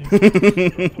 please.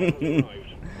 I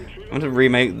want to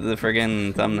remake the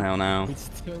friggin' thumbnail now. We'd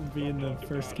still be in the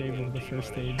first cave of the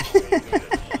first stage.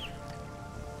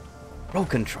 Roll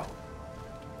control.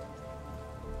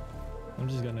 I'm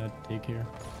just gonna take here.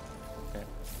 Okay.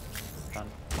 Done.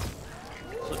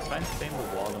 So try and stay in the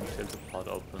wall until the pod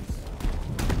opens.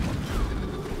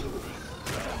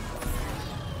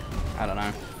 I don't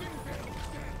know.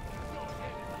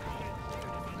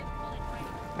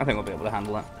 I think we'll be able to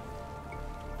handle it.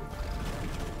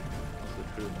 Also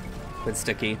true. Bit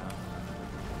sticky.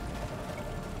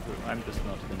 I'm just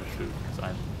not gonna shoot because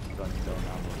I'm running down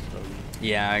ammo slowly.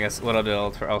 Yeah, I guess what I'll do,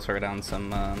 I'll throw down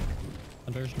some. And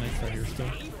there's Nitra here still.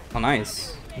 Oh,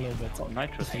 nice. A little bit. Oh,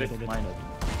 Nitra Just a little stick bit. mine.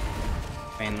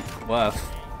 I mean, worth,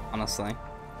 honestly.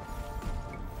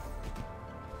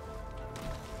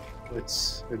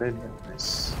 It's redundant.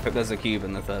 Nice. Hope there's a cube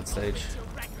in the third stage.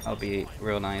 That'll be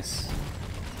real nice.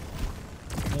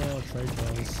 Oh,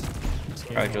 Trijaws.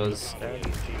 Trijaws.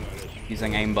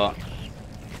 Using aimbot.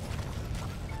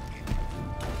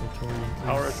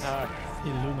 Power attack.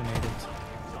 Illuminated.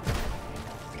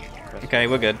 Okay,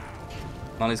 we're good.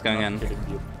 Molly's going Not in. killing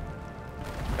you.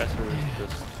 Pressor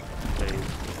just plays the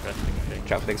pressing thing.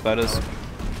 Trap with the exploders.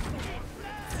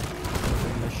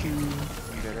 The shoe.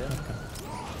 Get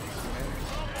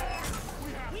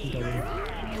in.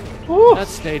 Double. That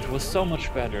stage was so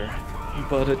much better,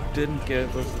 but it didn't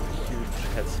give us a huge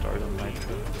head start on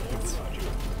Nitra.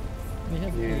 We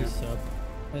have Yeah. ace up.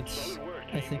 That's.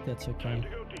 I think that's okay.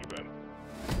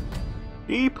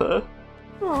 Deeper.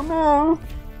 Oh no.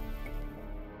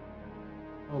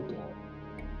 Okay.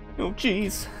 Oh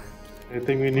jeez. I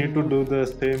think we need to do the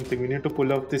same thing. We need to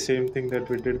pull off the same thing that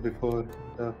we did before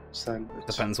the salvage.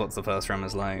 Depends what the first room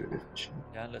is like.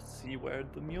 Yeah, let's see where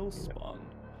the mules spawn.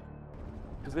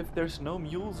 Because if there's no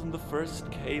mules in the first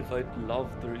cave, I'd love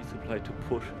the resupply to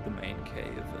push the main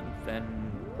cave and then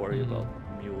worry about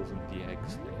mules and the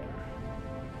eggs later.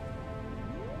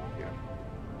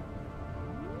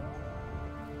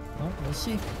 Well, we'll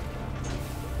see.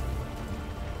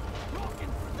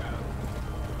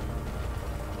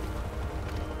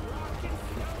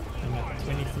 I'm at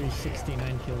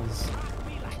 2369 kills.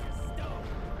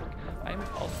 I'm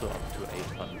also up to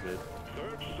 800.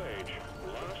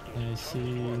 I see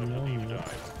no mule.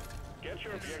 I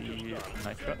see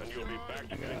Nitra.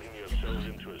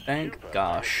 Thank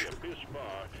gosh.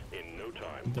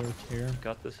 Dirt here.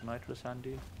 Got this Nitra,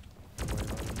 Sandy?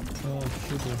 Oh,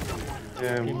 sugar.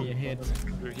 Yeah, Give me a hit.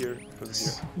 We're here. Over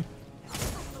here.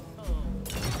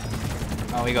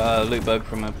 Oh, we got a loot bug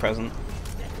from a present.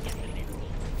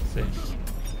 Same.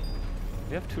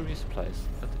 We have 2 resupplies,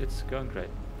 but it's going great.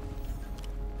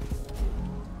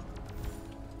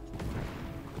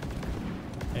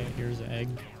 Hey, here's an egg.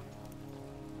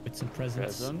 With some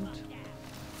presents. Present.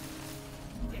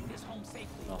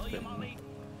 Nothing.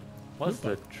 Was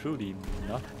that truly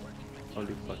not?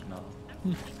 Holy fuck no.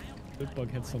 Loot bug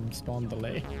had some spawn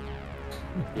delay.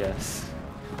 Yes.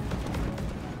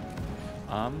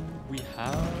 We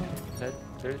have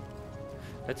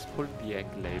let's pull the egg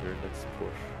later. Let's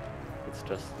push. It's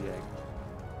just the egg.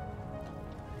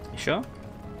 You sure?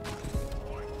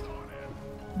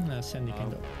 Nah, Sandy can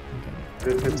go. Oh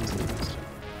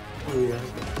yeah.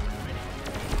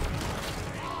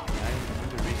 I'm in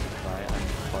the resupply. I'm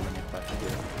falling it back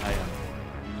here. I am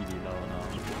really low now.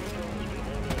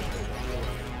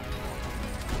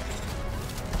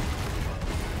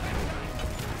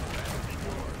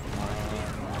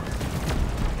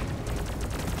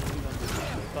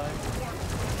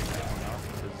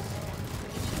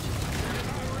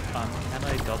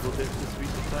 double dip this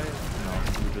resupply? No,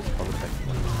 you just follow back.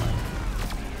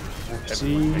 FC.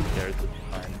 Everyone take theirs, it's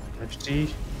fine. FG.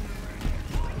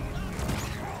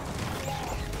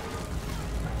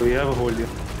 So we have a hole here.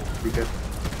 Be careful.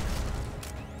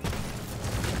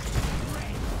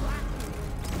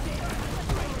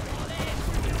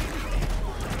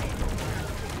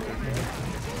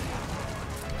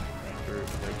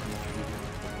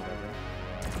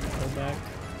 Go back.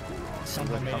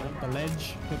 Someone made up the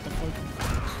ledge. What the fuck?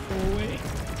 Go away.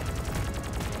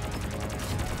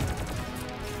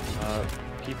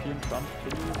 PP in front,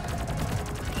 please.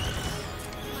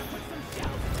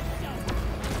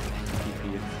 PP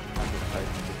in front of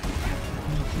fight.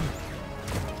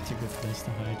 It's a good place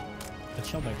to hide. The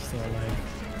Shellback's still alive.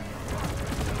 Oh,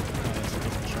 that's a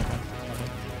different Shellback.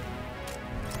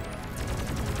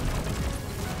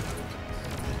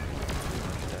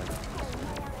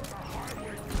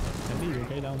 Andy, you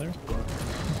okay down there?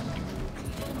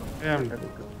 Yeah, I'm dead.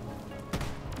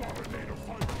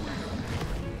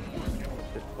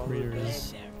 Rear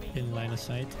is in line of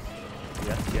sight.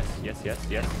 Yes.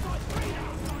 Good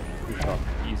shot.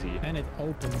 Easy. And it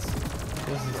opens.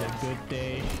 This is a good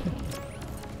day.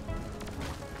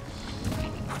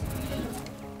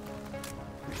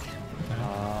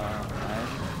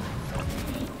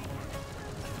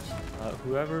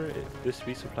 Whoever this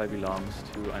resupply belongs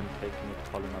to, I'm taking it,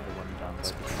 call another one down by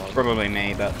the pod. Probably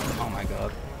me, but oh my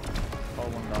god. Call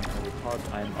one down by the pod.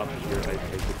 I'm up here, I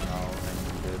take it now, I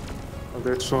need it. Oh,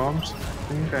 there's swarms. I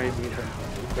think I need them.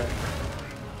 Okay.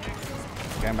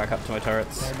 Going back up to my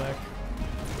turrets. Shellback.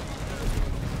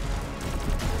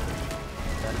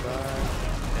 Stand by.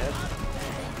 Head.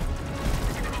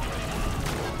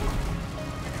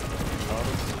 Lot of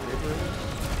slivers.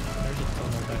 There's a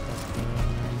tunnel back up.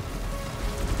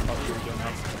 Up here,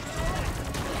 Jonas.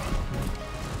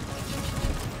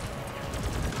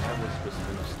 I was just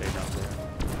gonna stay down there.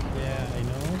 Yeah, I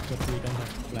know, but we don't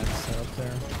have plans set up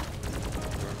there.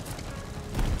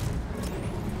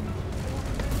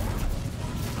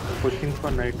 Pushing for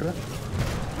Nitra.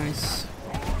 Nice.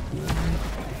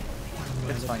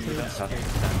 It's fine, you don't have to stand. You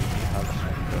have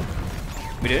Nitra.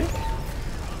 We do?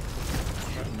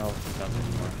 No, it doesn't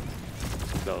anymore.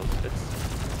 It's close.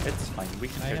 It's fine. We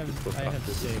can I take this book have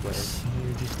after this 6. way.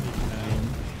 You just need 9.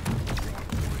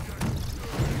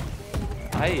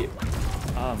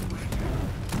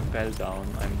 Fell down.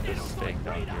 I'm just staying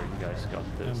down here. You guys got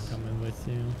I'm this. coming with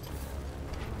you.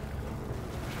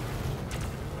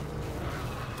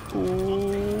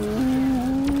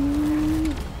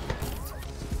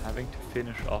 Having to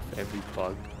finish off every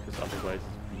bug because otherwise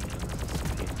it's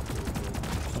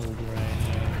Oh, right,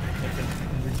 yeah. Get the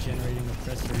regenerating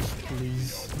oppressors,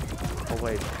 please. Oh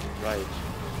wait, right.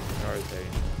 Where are they?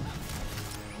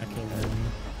 I killed one.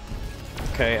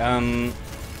 Okay,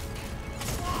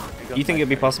 got you think my it'd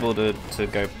be guy. possible to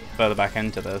go further back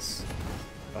into this,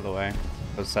 by the way,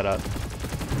 for setup?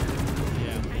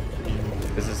 Yeah.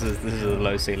 Because this is a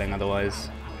low ceiling otherwise.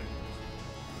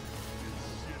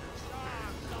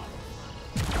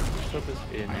 Put this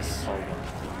in Nice. all one.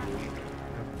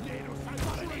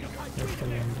 There's the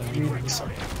one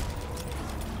down.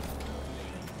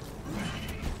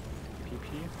 PP.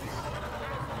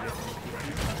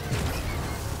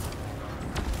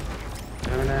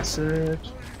 Have an acid.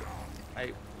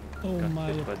 I Oh got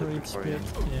my, hit by the great Victorian.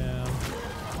 spit. Yeah.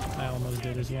 I almost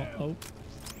did as well. Oh.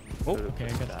 Oh, Okay,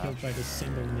 I got killed by the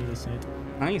single needle sight.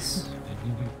 nice. I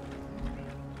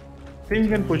think you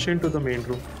can push into the main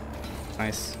room.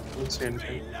 Nice. Don't say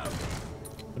anything.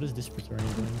 What is this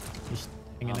Praetorian doing? Just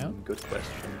hanging out? Good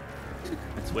question.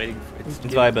 It's waiting for it's It's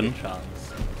giving me vibing. a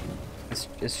chance.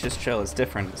 It's just chill. It's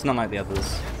different. It's not like the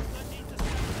others.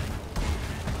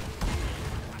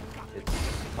 It's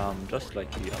just like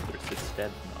the others. It's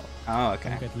dead now. Oh, okay.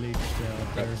 Don't get leached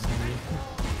personally.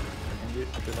 Can you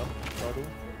fill up Doddle?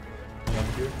 Yeah.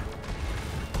 Here.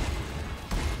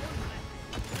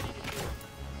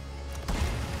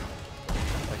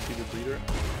 I see the breeder.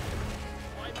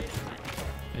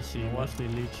 I see What? mostly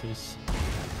leeches.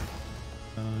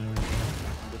 I'm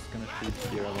just gonna shoot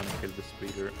here. I wanna kill this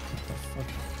breeder. What the fuck?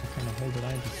 What kind of hole did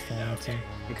I just fall into?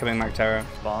 Incoming Mac Terror.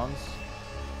 Spawns.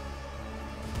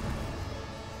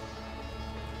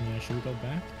 Yeah, should we go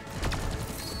back?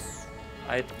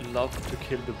 I'd love to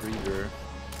kill the breeder.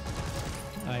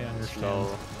 I understand.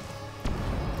 Slow.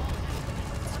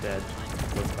 It's dead.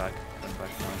 Go back. Turn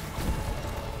back now.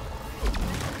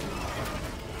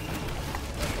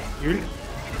 Yield.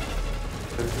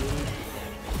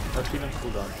 13 on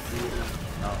cooldown.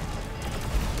 No.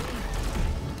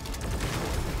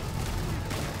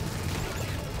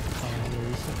 Where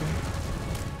is it?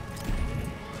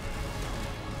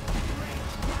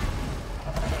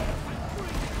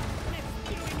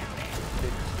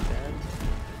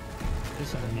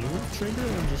 this a new trigger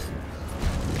or just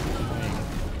annoying?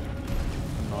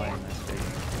 Annoying, I think.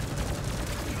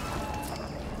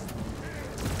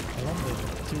 I love the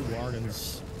 2 wardens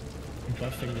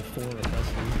buffing the 4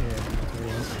 oppressors here.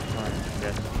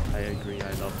 Yes, I agree.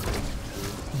 I love those too.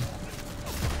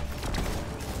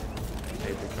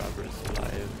 Paper grabbers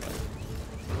alive.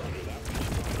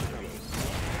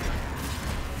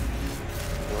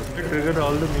 We triggered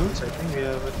all the mules. I think we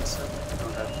have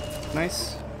it.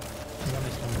 Nice. One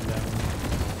is coming down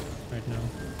right now.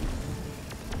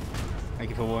 Thank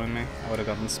you for warning me. I would have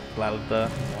gotten splattered there.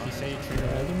 You say trigger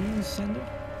all the mules, Sander?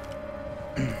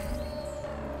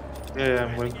 Yeah,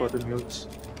 I'm going for the mules.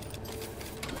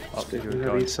 Oh, you're Taking a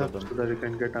going for resup them. so that you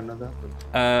can get another.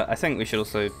 I think we should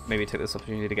also maybe take this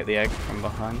opportunity to get the egg from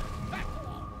behind.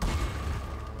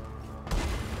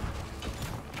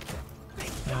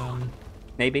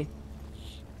 Maybe. Maybe.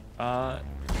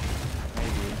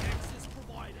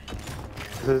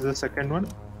 This is the second one.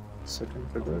 Second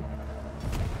trigger.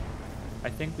 I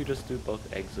think we just do both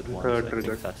eggs at once. Third I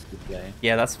trigger. think that's the play.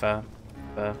 Yeah, that's fair.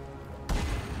 Fair.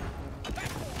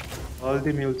 All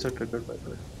the mules are triggered by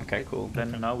the way. Okay, cool.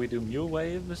 Then now we do mule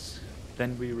waves.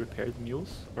 Then we repair the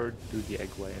mules, or do the egg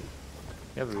wave.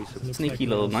 We have a resup. Looks Sneaky like we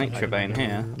little also Nitra have vein another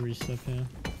here. Resup, yeah.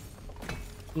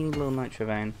 Little Nitra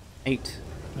vein. 8.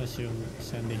 I assume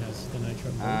Sandy has the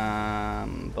Nitra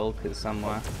bulk. Bulk is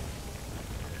somewhere.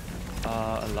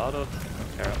 A lot of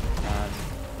okay, and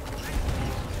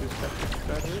 2 separate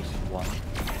spreaders. 1.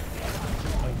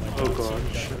 Oh my Oh god.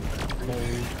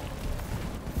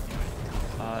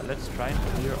 god. Let's try and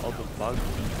clear all the bugs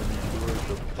and then lure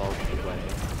the bulk away.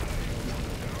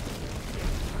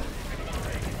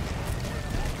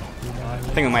 I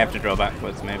think we might have to draw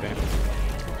backwards, maybe.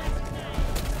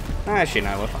 Actually,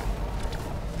 no, we're fine.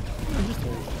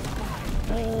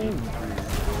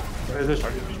 Where is it?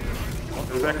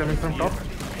 Is that coming from top?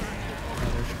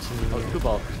 Oh, 2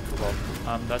 bulks. 2 bulks.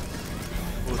 That's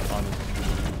good on.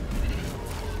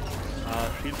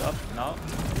 Shield up now.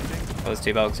 Those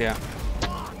 2 bulks, yeah.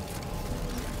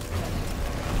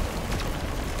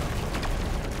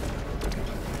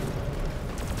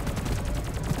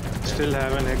 Still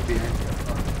have an egg behind.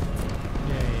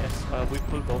 Yes, we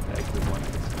pull both eggs at once.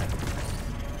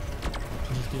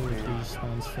 Just deal with these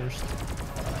spawns first.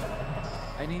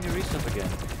 I need a resup again.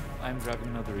 I'm grabbing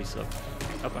another resup.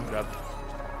 Up and grab.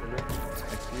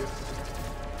 Next to you.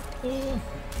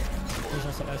 There's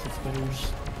also acid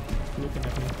spitters looking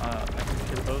at me. I can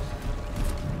kill those.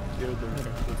 Clear the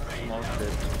small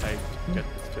bit. I get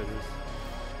the stitters.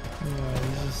 Oh,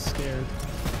 he's just scared.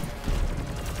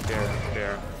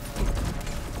 Fair.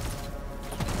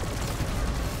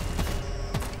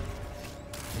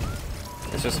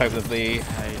 Let's just hope that the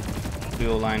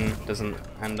fuel line doesn't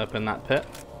end up in that pit.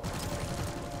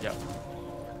 Yep.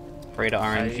 Pray to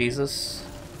RNGesus.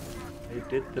 I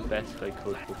did the best I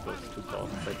could with those 2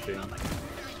 bulks, I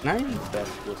think. No? The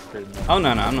best was still not. Oh, no,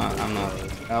 I'm not.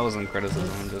 That wasn't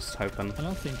criticism, I'm just hoping. I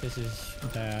don't think this is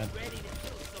bad.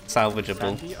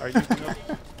 Salvageable. Sandy, are you gonna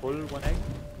pull 1 egg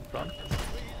in front?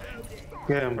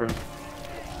 Yeah, I'm going.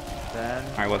 Then.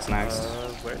 Alright, what's next?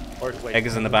 Wait. Egg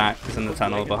is in the back, it's in the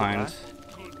tunnel behind.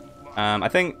 I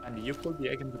think. And you pull the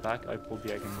egg in the back, I pull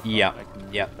the egg in the front. Yeah, I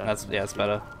can yeah, use that that's to it's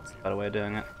better. It's a better way of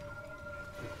doing it.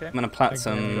 Okay. I'm gonna plant Egg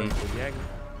some Pull the egg.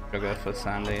 sugar for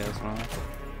Sandy as well.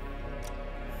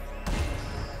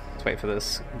 Let's wait for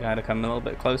this guy to come a little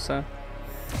bit closer.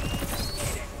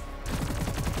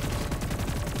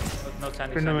 No,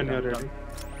 Sandy. Let me know when Sandy, you're don't- ready.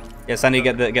 Yeah, Sandy,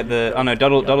 get the. Oh no,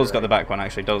 Doddle's got the back one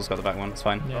actually. Doddle's got the back one. It's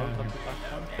fine. Yeah, don't- don't-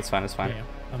 don't- It's fine. It's fine. yeah,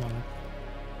 I'm on it.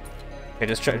 Okay,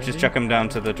 just chuck him down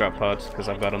to the drop pod because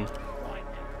I've got him.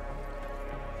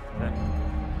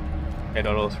 Okay,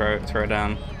 Doddle, throw it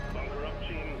down.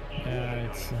 Yeah,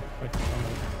 it's quite fun.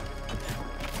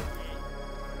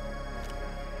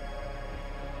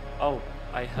 Oh,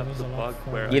 I have was the a lot bug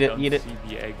fun. where Eat I it, don't eat it. see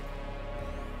the egg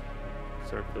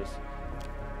surface.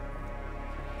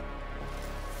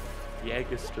 The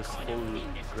egg is just full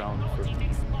ground for me.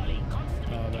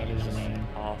 Oh, that is annoying.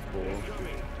 Awful.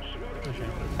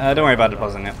 Okay. Don't worry about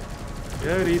depositing it.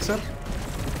 Yeah, resup.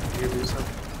 Yeah, resup.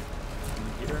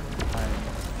 Here,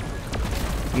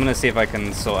 I'm gonna see if I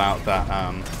can sort out that.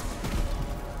 Oh my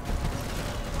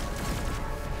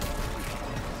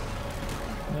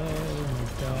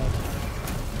god.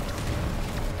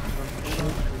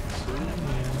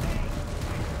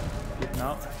 Yeah,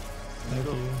 now. thank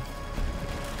you.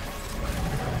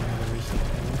 Another reset.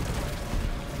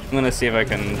 I'm gonna see if I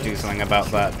can do something about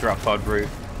that drop pod route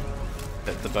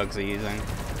that the bugs are using.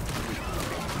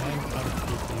 I'm out of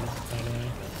PP, by the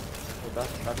way. Oh,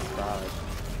 that's bad.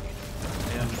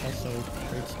 And also,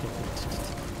 trade skip exist.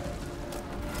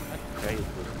 That crate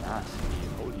was nasty.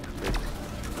 Holy shit.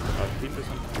 3%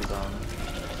 cooldown.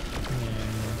 Yeah.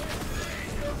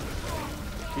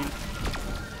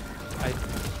 I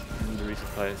need to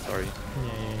resupply, sorry. Yeah,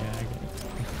 I get it.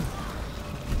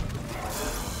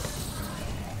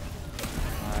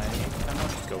 I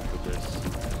cannot go for this.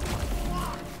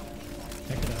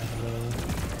 Check it out, well.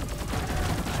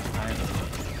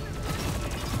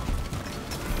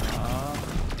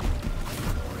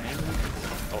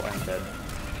 Oh, I'm dead.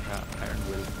 Yeah, Iron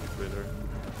Will, Willer.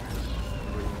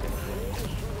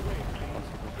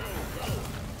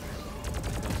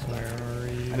 Where are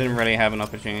you? I didn't really have an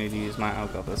opportunity to use my. Oh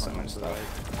god, there's so much stuff.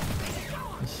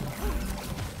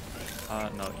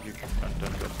 No, you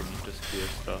don't go for me, just clear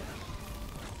stuff.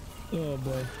 Oh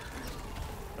boy.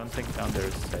 Don't think down there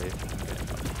is safe. Okay.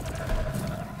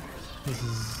 This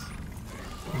is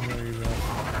very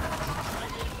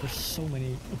rough. There's so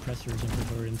many oppressors and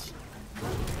Praetorians.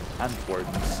 And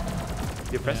wardens.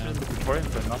 The oppressors and the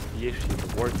Praetorians are not the issue, the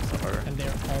wardens are. And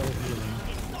they're all healing.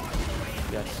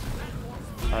 Yes.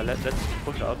 Let's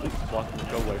push out, walk,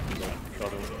 go away from the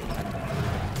Doddle.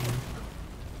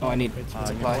 Oh, I need You know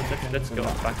supply. what, let's go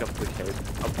back up the cave.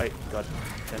 Oh, I got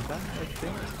 10 back, I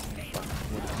think.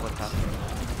 What happened?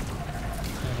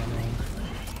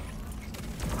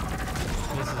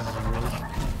 I don't know. This is really...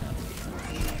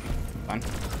 Fine.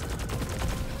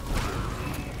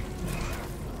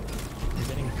 You're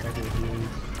getting double healed.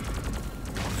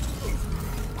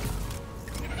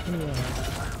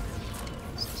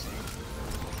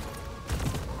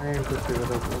 I am to figure out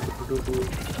what to do.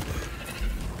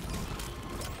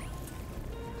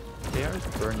 They are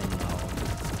burning now. This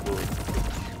is cool.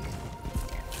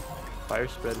 Fire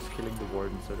spread is killing the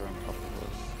wardens that are on top of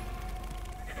us.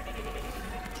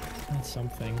 That's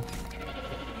something.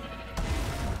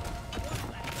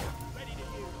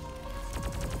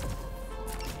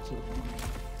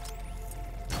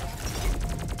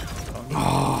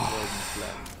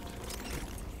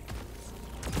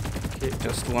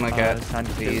 Just want to get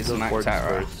these Mac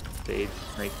Terror. They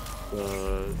make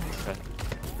the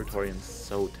Praetorians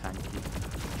so tanky.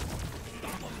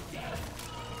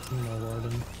 No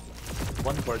warden.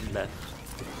 One warden left.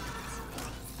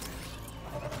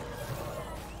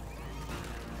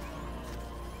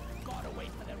 Gotta wait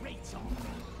for the rates on.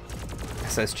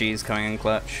 SSG's coming in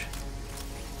clutch.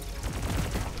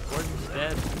 Warden's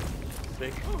dead.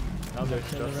 Sick. Now there's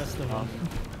Kill the rest of them.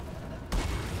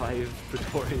 5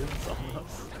 Praetorians on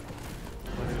us.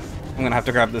 I'm gonna have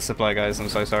to grab the supply, guys. I'm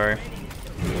so sorry.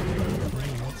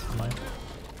 That's fine.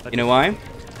 You know why?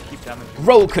 Keep damaging.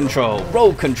 Roll control.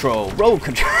 Roll control. Roll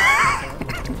control.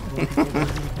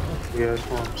 Yeah,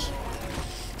 swamps.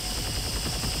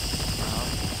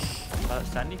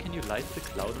 Sandy, can you light the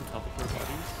cloud on top of your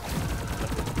bodies? That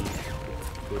would be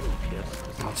good, yes.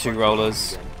 Oh, 2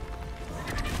 rollers.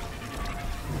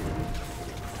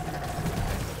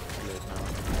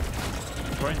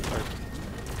 Praetorians are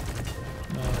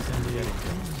No, Sandy. getting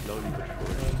slowly but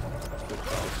surely. Good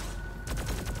job.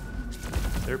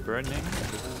 They're burning.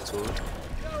 This is good.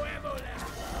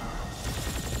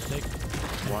 Take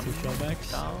One 2 shellbacks.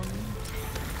 down.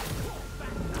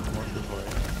 One more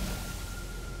Praetorian.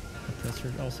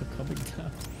 Oppressor also coming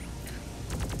down.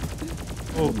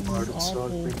 Oh god, it's so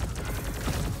Awful. big.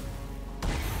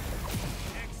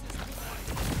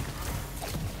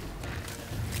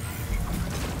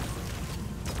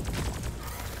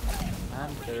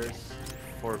 And there's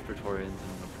 4 Praetorians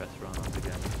and an oppressor on us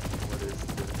again. What is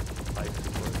the 5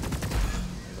 support?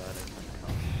 That I can't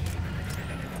count.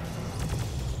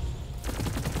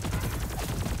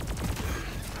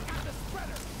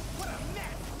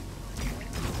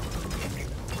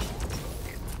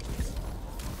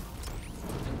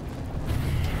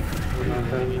 We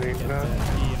need to get the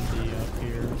EMD up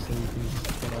here so we can just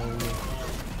get all the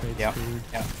trade Yeah. screwed.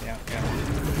 Yeah.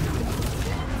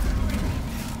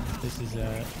 This is a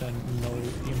no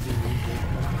EMD reboot.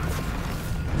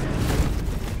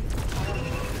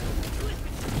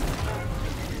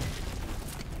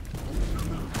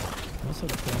 Also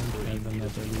don't have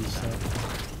another reset.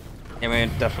 Yeah, we're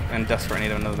in desperate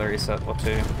need of another reset or 2.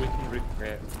 We can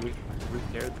repair the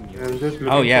I'm mules. just Oh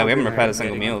looking yeah, for we haven't the repaired a hand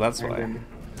single getting meal, that's hand why. ending.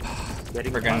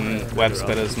 Getting Friggin' further web up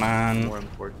spitters, is man. More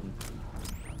important.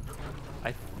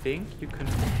 I think you can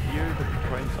hear the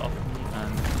Praetorians off me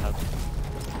and have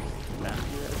land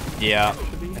here. Yeah,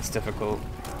 Actually. it's difficult.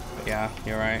 But yeah,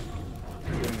 you're right.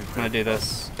 I'm gonna do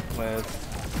this with.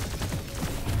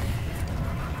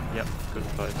 Yep, good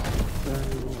fight.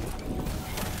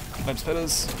 Web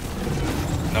spitters.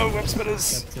 No web spitters.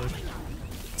 Septic.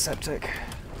 Septic.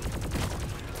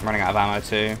 I'm running out of ammo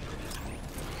too.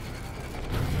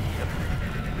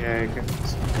 Yeah, I can. I don't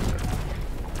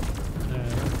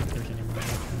think there's any more.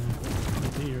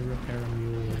 Maybe you repair a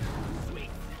mule.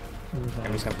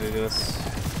 I'm just gonna have to do this.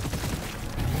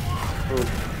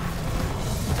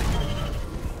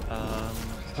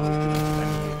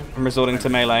 I'm resorting to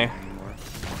melee.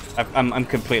 I'm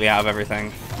completely out of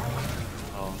everything.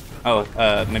 Oh,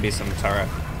 maybe some turret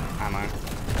ammo.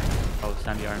 Oh,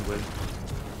 Sandy Iron Will.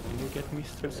 Can you get me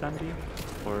still, Sandy?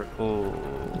 Or Oh.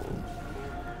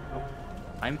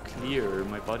 I'm clear.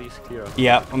 My body's clear.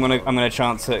 Yeah, I'm gonna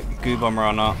chance it. Goo bomber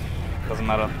or not, doesn't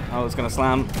matter. Oh, it's gonna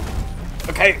slam.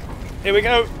 Okay, here we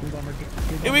go.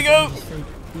 Here we go.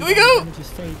 Here we go.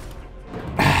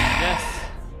 Yes.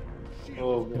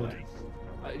 Oh boy.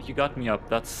 You got me up.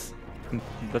 That's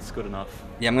good enough.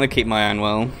 Yeah, I'm gonna keep my own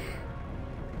will.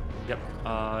 Yep.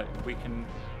 We can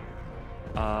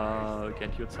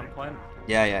get you at some point.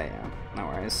 Yeah. No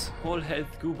worries. Whole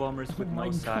health goo bombers with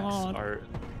no sacks are.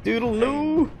 Doodle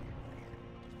no.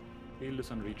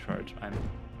 Healers on recharge.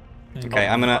 Okay,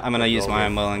 I'm gonna use my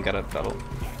own will and get a Doddle.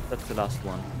 That's the last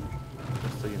one.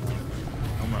 Just so you know.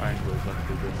 No more iron wills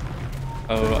after this.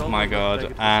 Oh my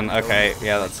god. And okay,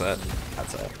 yeah, that's it.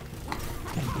 That's it.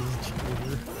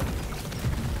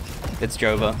 It's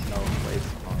Jova. No, wait.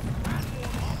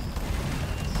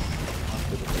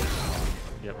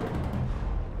 Yep.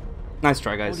 Nice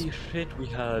try, guys. Holy shit, we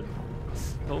had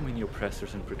so many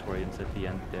oppressors and Praetorians at the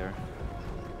end there.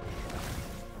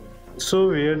 So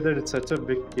weird that it's such a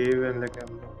big cave and like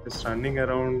I'm just running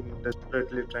around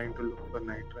desperately trying to look for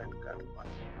Nitra and can't find.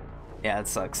 Yeah, it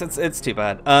sucks. It's too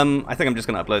bad. I think I'm just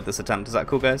gonna upload this attempt. Is that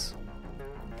cool, guys?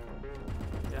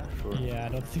 Yeah, sure. Yeah, I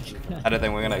don't think. I don't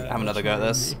think we're gonna have another go at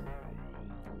this.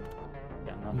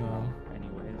 Yeah, not No. now,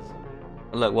 anyways.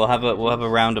 Look, we'll have a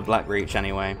round of Black Reach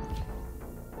anyway.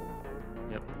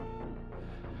 Yep.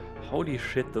 Holy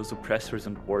shit, those oppressors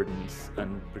and wardens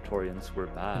and Praetorians were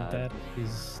bad. That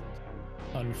is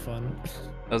unfun.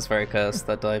 That was very cursed,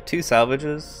 that dive. 2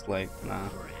 salvages? Like, nah.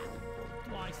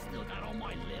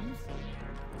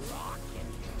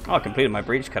 Oh, I completed my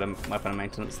breach cut weapon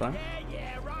maintenance though.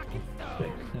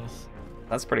 Nice.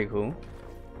 That's pretty cool.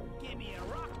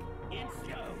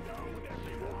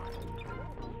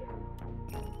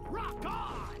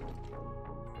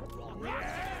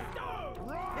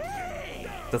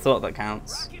 The thought that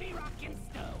counts.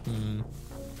 Hmm.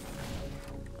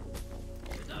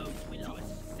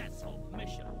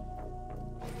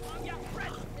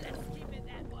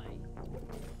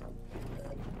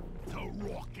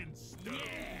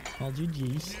 All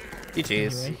GG's.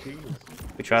 GG's. Anyway.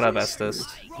 We tried our bestest.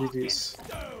 GG's.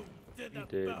 We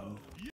did.